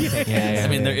Buster's. I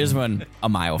mean, there is one a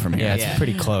mile from here. Yeah, it's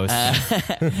pretty close.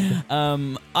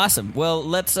 Awesome. Well,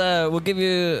 let's we'll give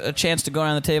you a chance to go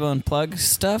around the table and plug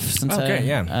stuff. Since Okay,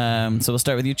 yeah. So we'll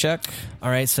start with you, Chuck. All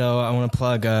right, so I want to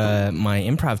plug my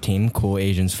improv team, Cool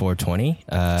Asians 420.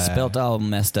 Spelt all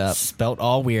messed up. Spelt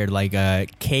all weird, like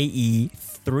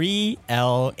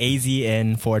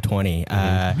KE3LAZN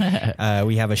 420.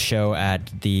 We have a show at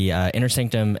the Inner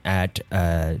Sanctum at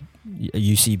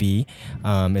UCB.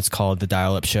 It's called The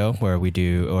Dial-Up Show, where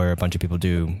a bunch of people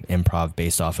do improv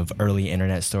based off of early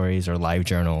internet stories or live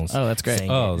journals. Oh, that's great.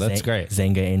 That's great.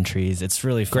 Zanga entries. It's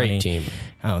really funny. Great team.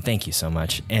 Oh, thank you so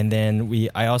much. And then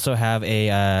I also have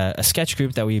a sketch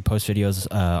group that we post videos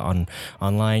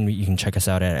online. You can check us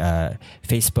out at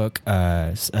Facebook,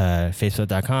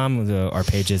 facebook.com. Our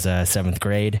page is 7th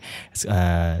grade,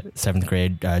 7th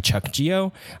grade Chuck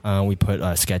Geo. We put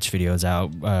sketch videos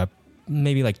out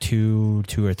maybe like two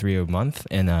or 3 a month,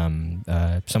 and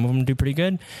some of them do pretty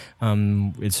good.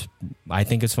 I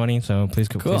think it's funny, so please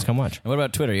come watch. And what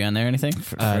about Twitter? You on there? Anything?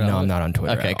 No, I'm not on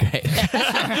Twitter. Okay, at all. great.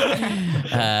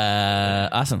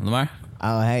 Awesome, Lamar.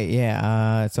 Oh, hey,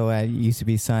 yeah. So at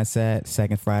UCB Sunset,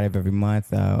 second Friday of every month,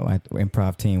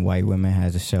 improv team White Women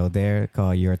has a show there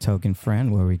called You're a Token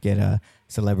Friend, where we get a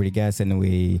celebrity guest and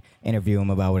we interview them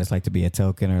about what it's like to be a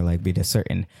token or like be the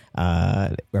certain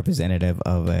representative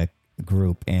of a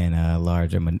group in a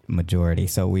larger majority.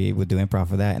 So we would do improv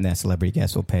for that, and then celebrity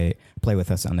guests will play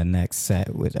with us on the next set.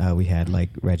 We had like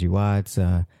Reggie Watts,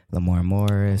 Lamar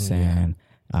Morris, and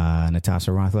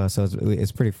Natasha Rothwell. So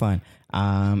it's pretty fun.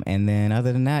 And then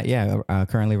other than that,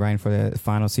 currently writing for the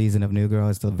final season of New Girl.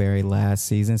 It's the very last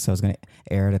season, so it's going to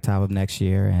air at the top of next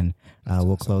year, and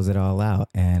we'll close it all out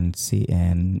and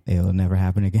it'll never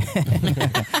happen again.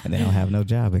 And then I'll have no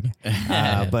job again.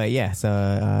 But yeah, so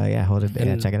hold it,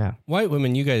 check it out. White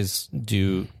Women, you guys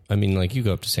do. I mean, like you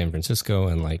go up to San Francisco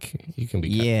and like you can be.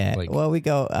 Yeah, Like, well, we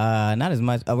go not as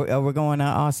much. We're going to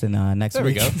Austin next there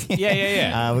week. we go.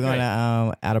 Yeah. We're going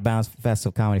to Out of Bounds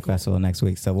Comedy Festival next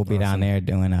week, so we'll be down there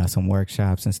doing some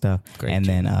workshops and stuff, Great and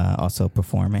team. then also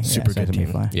performing. Super so good it'll be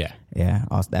team. fun. Yeah.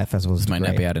 Also, that festival This might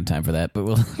not be out in time for that, but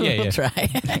we'll Yeah. try.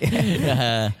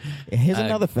 Here's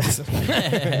another festival.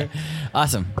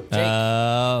 Awesome.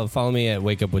 Follow me at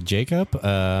Wake Up with Jacob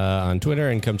on Twitter,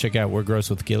 and come check out We're Gross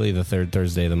with Gilly the third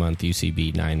Thursday of the month,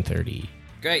 UCB 9:30.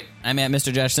 Great. I'm at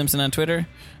Mr. Josh Simpson on Twitter.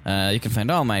 You can find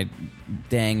all my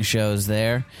dang shows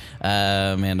there,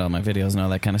 and all my videos and all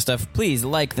that kind of stuff. Please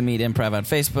like the Meet Improv on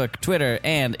Facebook, Twitter,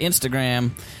 and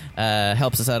Instagram.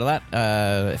 Helps us out a lot.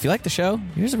 If you like the show,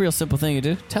 here's a real simple thing you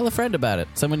do. Tell a friend about it.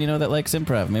 Someone you know that likes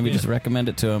improv. Maybe just recommend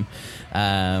it to them.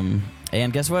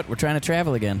 And guess what? We're trying to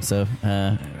travel again. So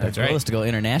our goal is to go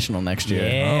international next year.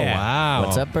 Yeah. Oh, wow.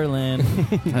 What's up, Berlin?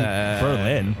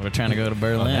 Berlin. We're trying to go to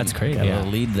Berlin. Oh, that's crazy. Got a Yeah.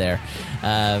 little lead there.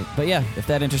 But yeah, if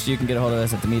that interests you, you can get a hold of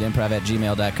us at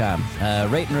themeetimprov@gmail.com.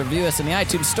 Rate and review us in the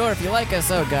iTunes store if you like us.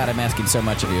 Oh, God, I'm asking so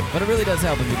much of you. But it really does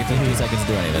help if you can take 2 seconds to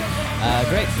do any of it.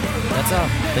 Great. That's all.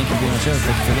 Thank you for being on the show.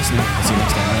 Thank you for listening. See you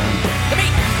next time. The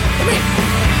Meet! The Meet!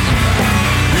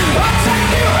 I'll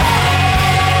take you home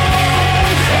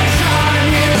and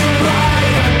shine you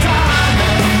like a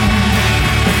diamond.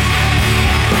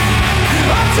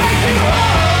 I'll take you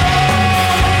home.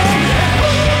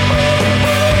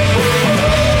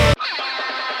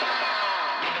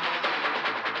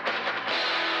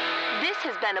 This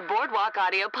has been a Boardwalk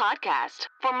Audio podcast.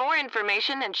 For more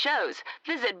information and shows,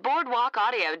 visit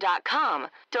boardwalkaudio.com.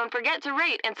 Don't forget to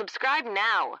rate and subscribe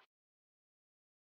now.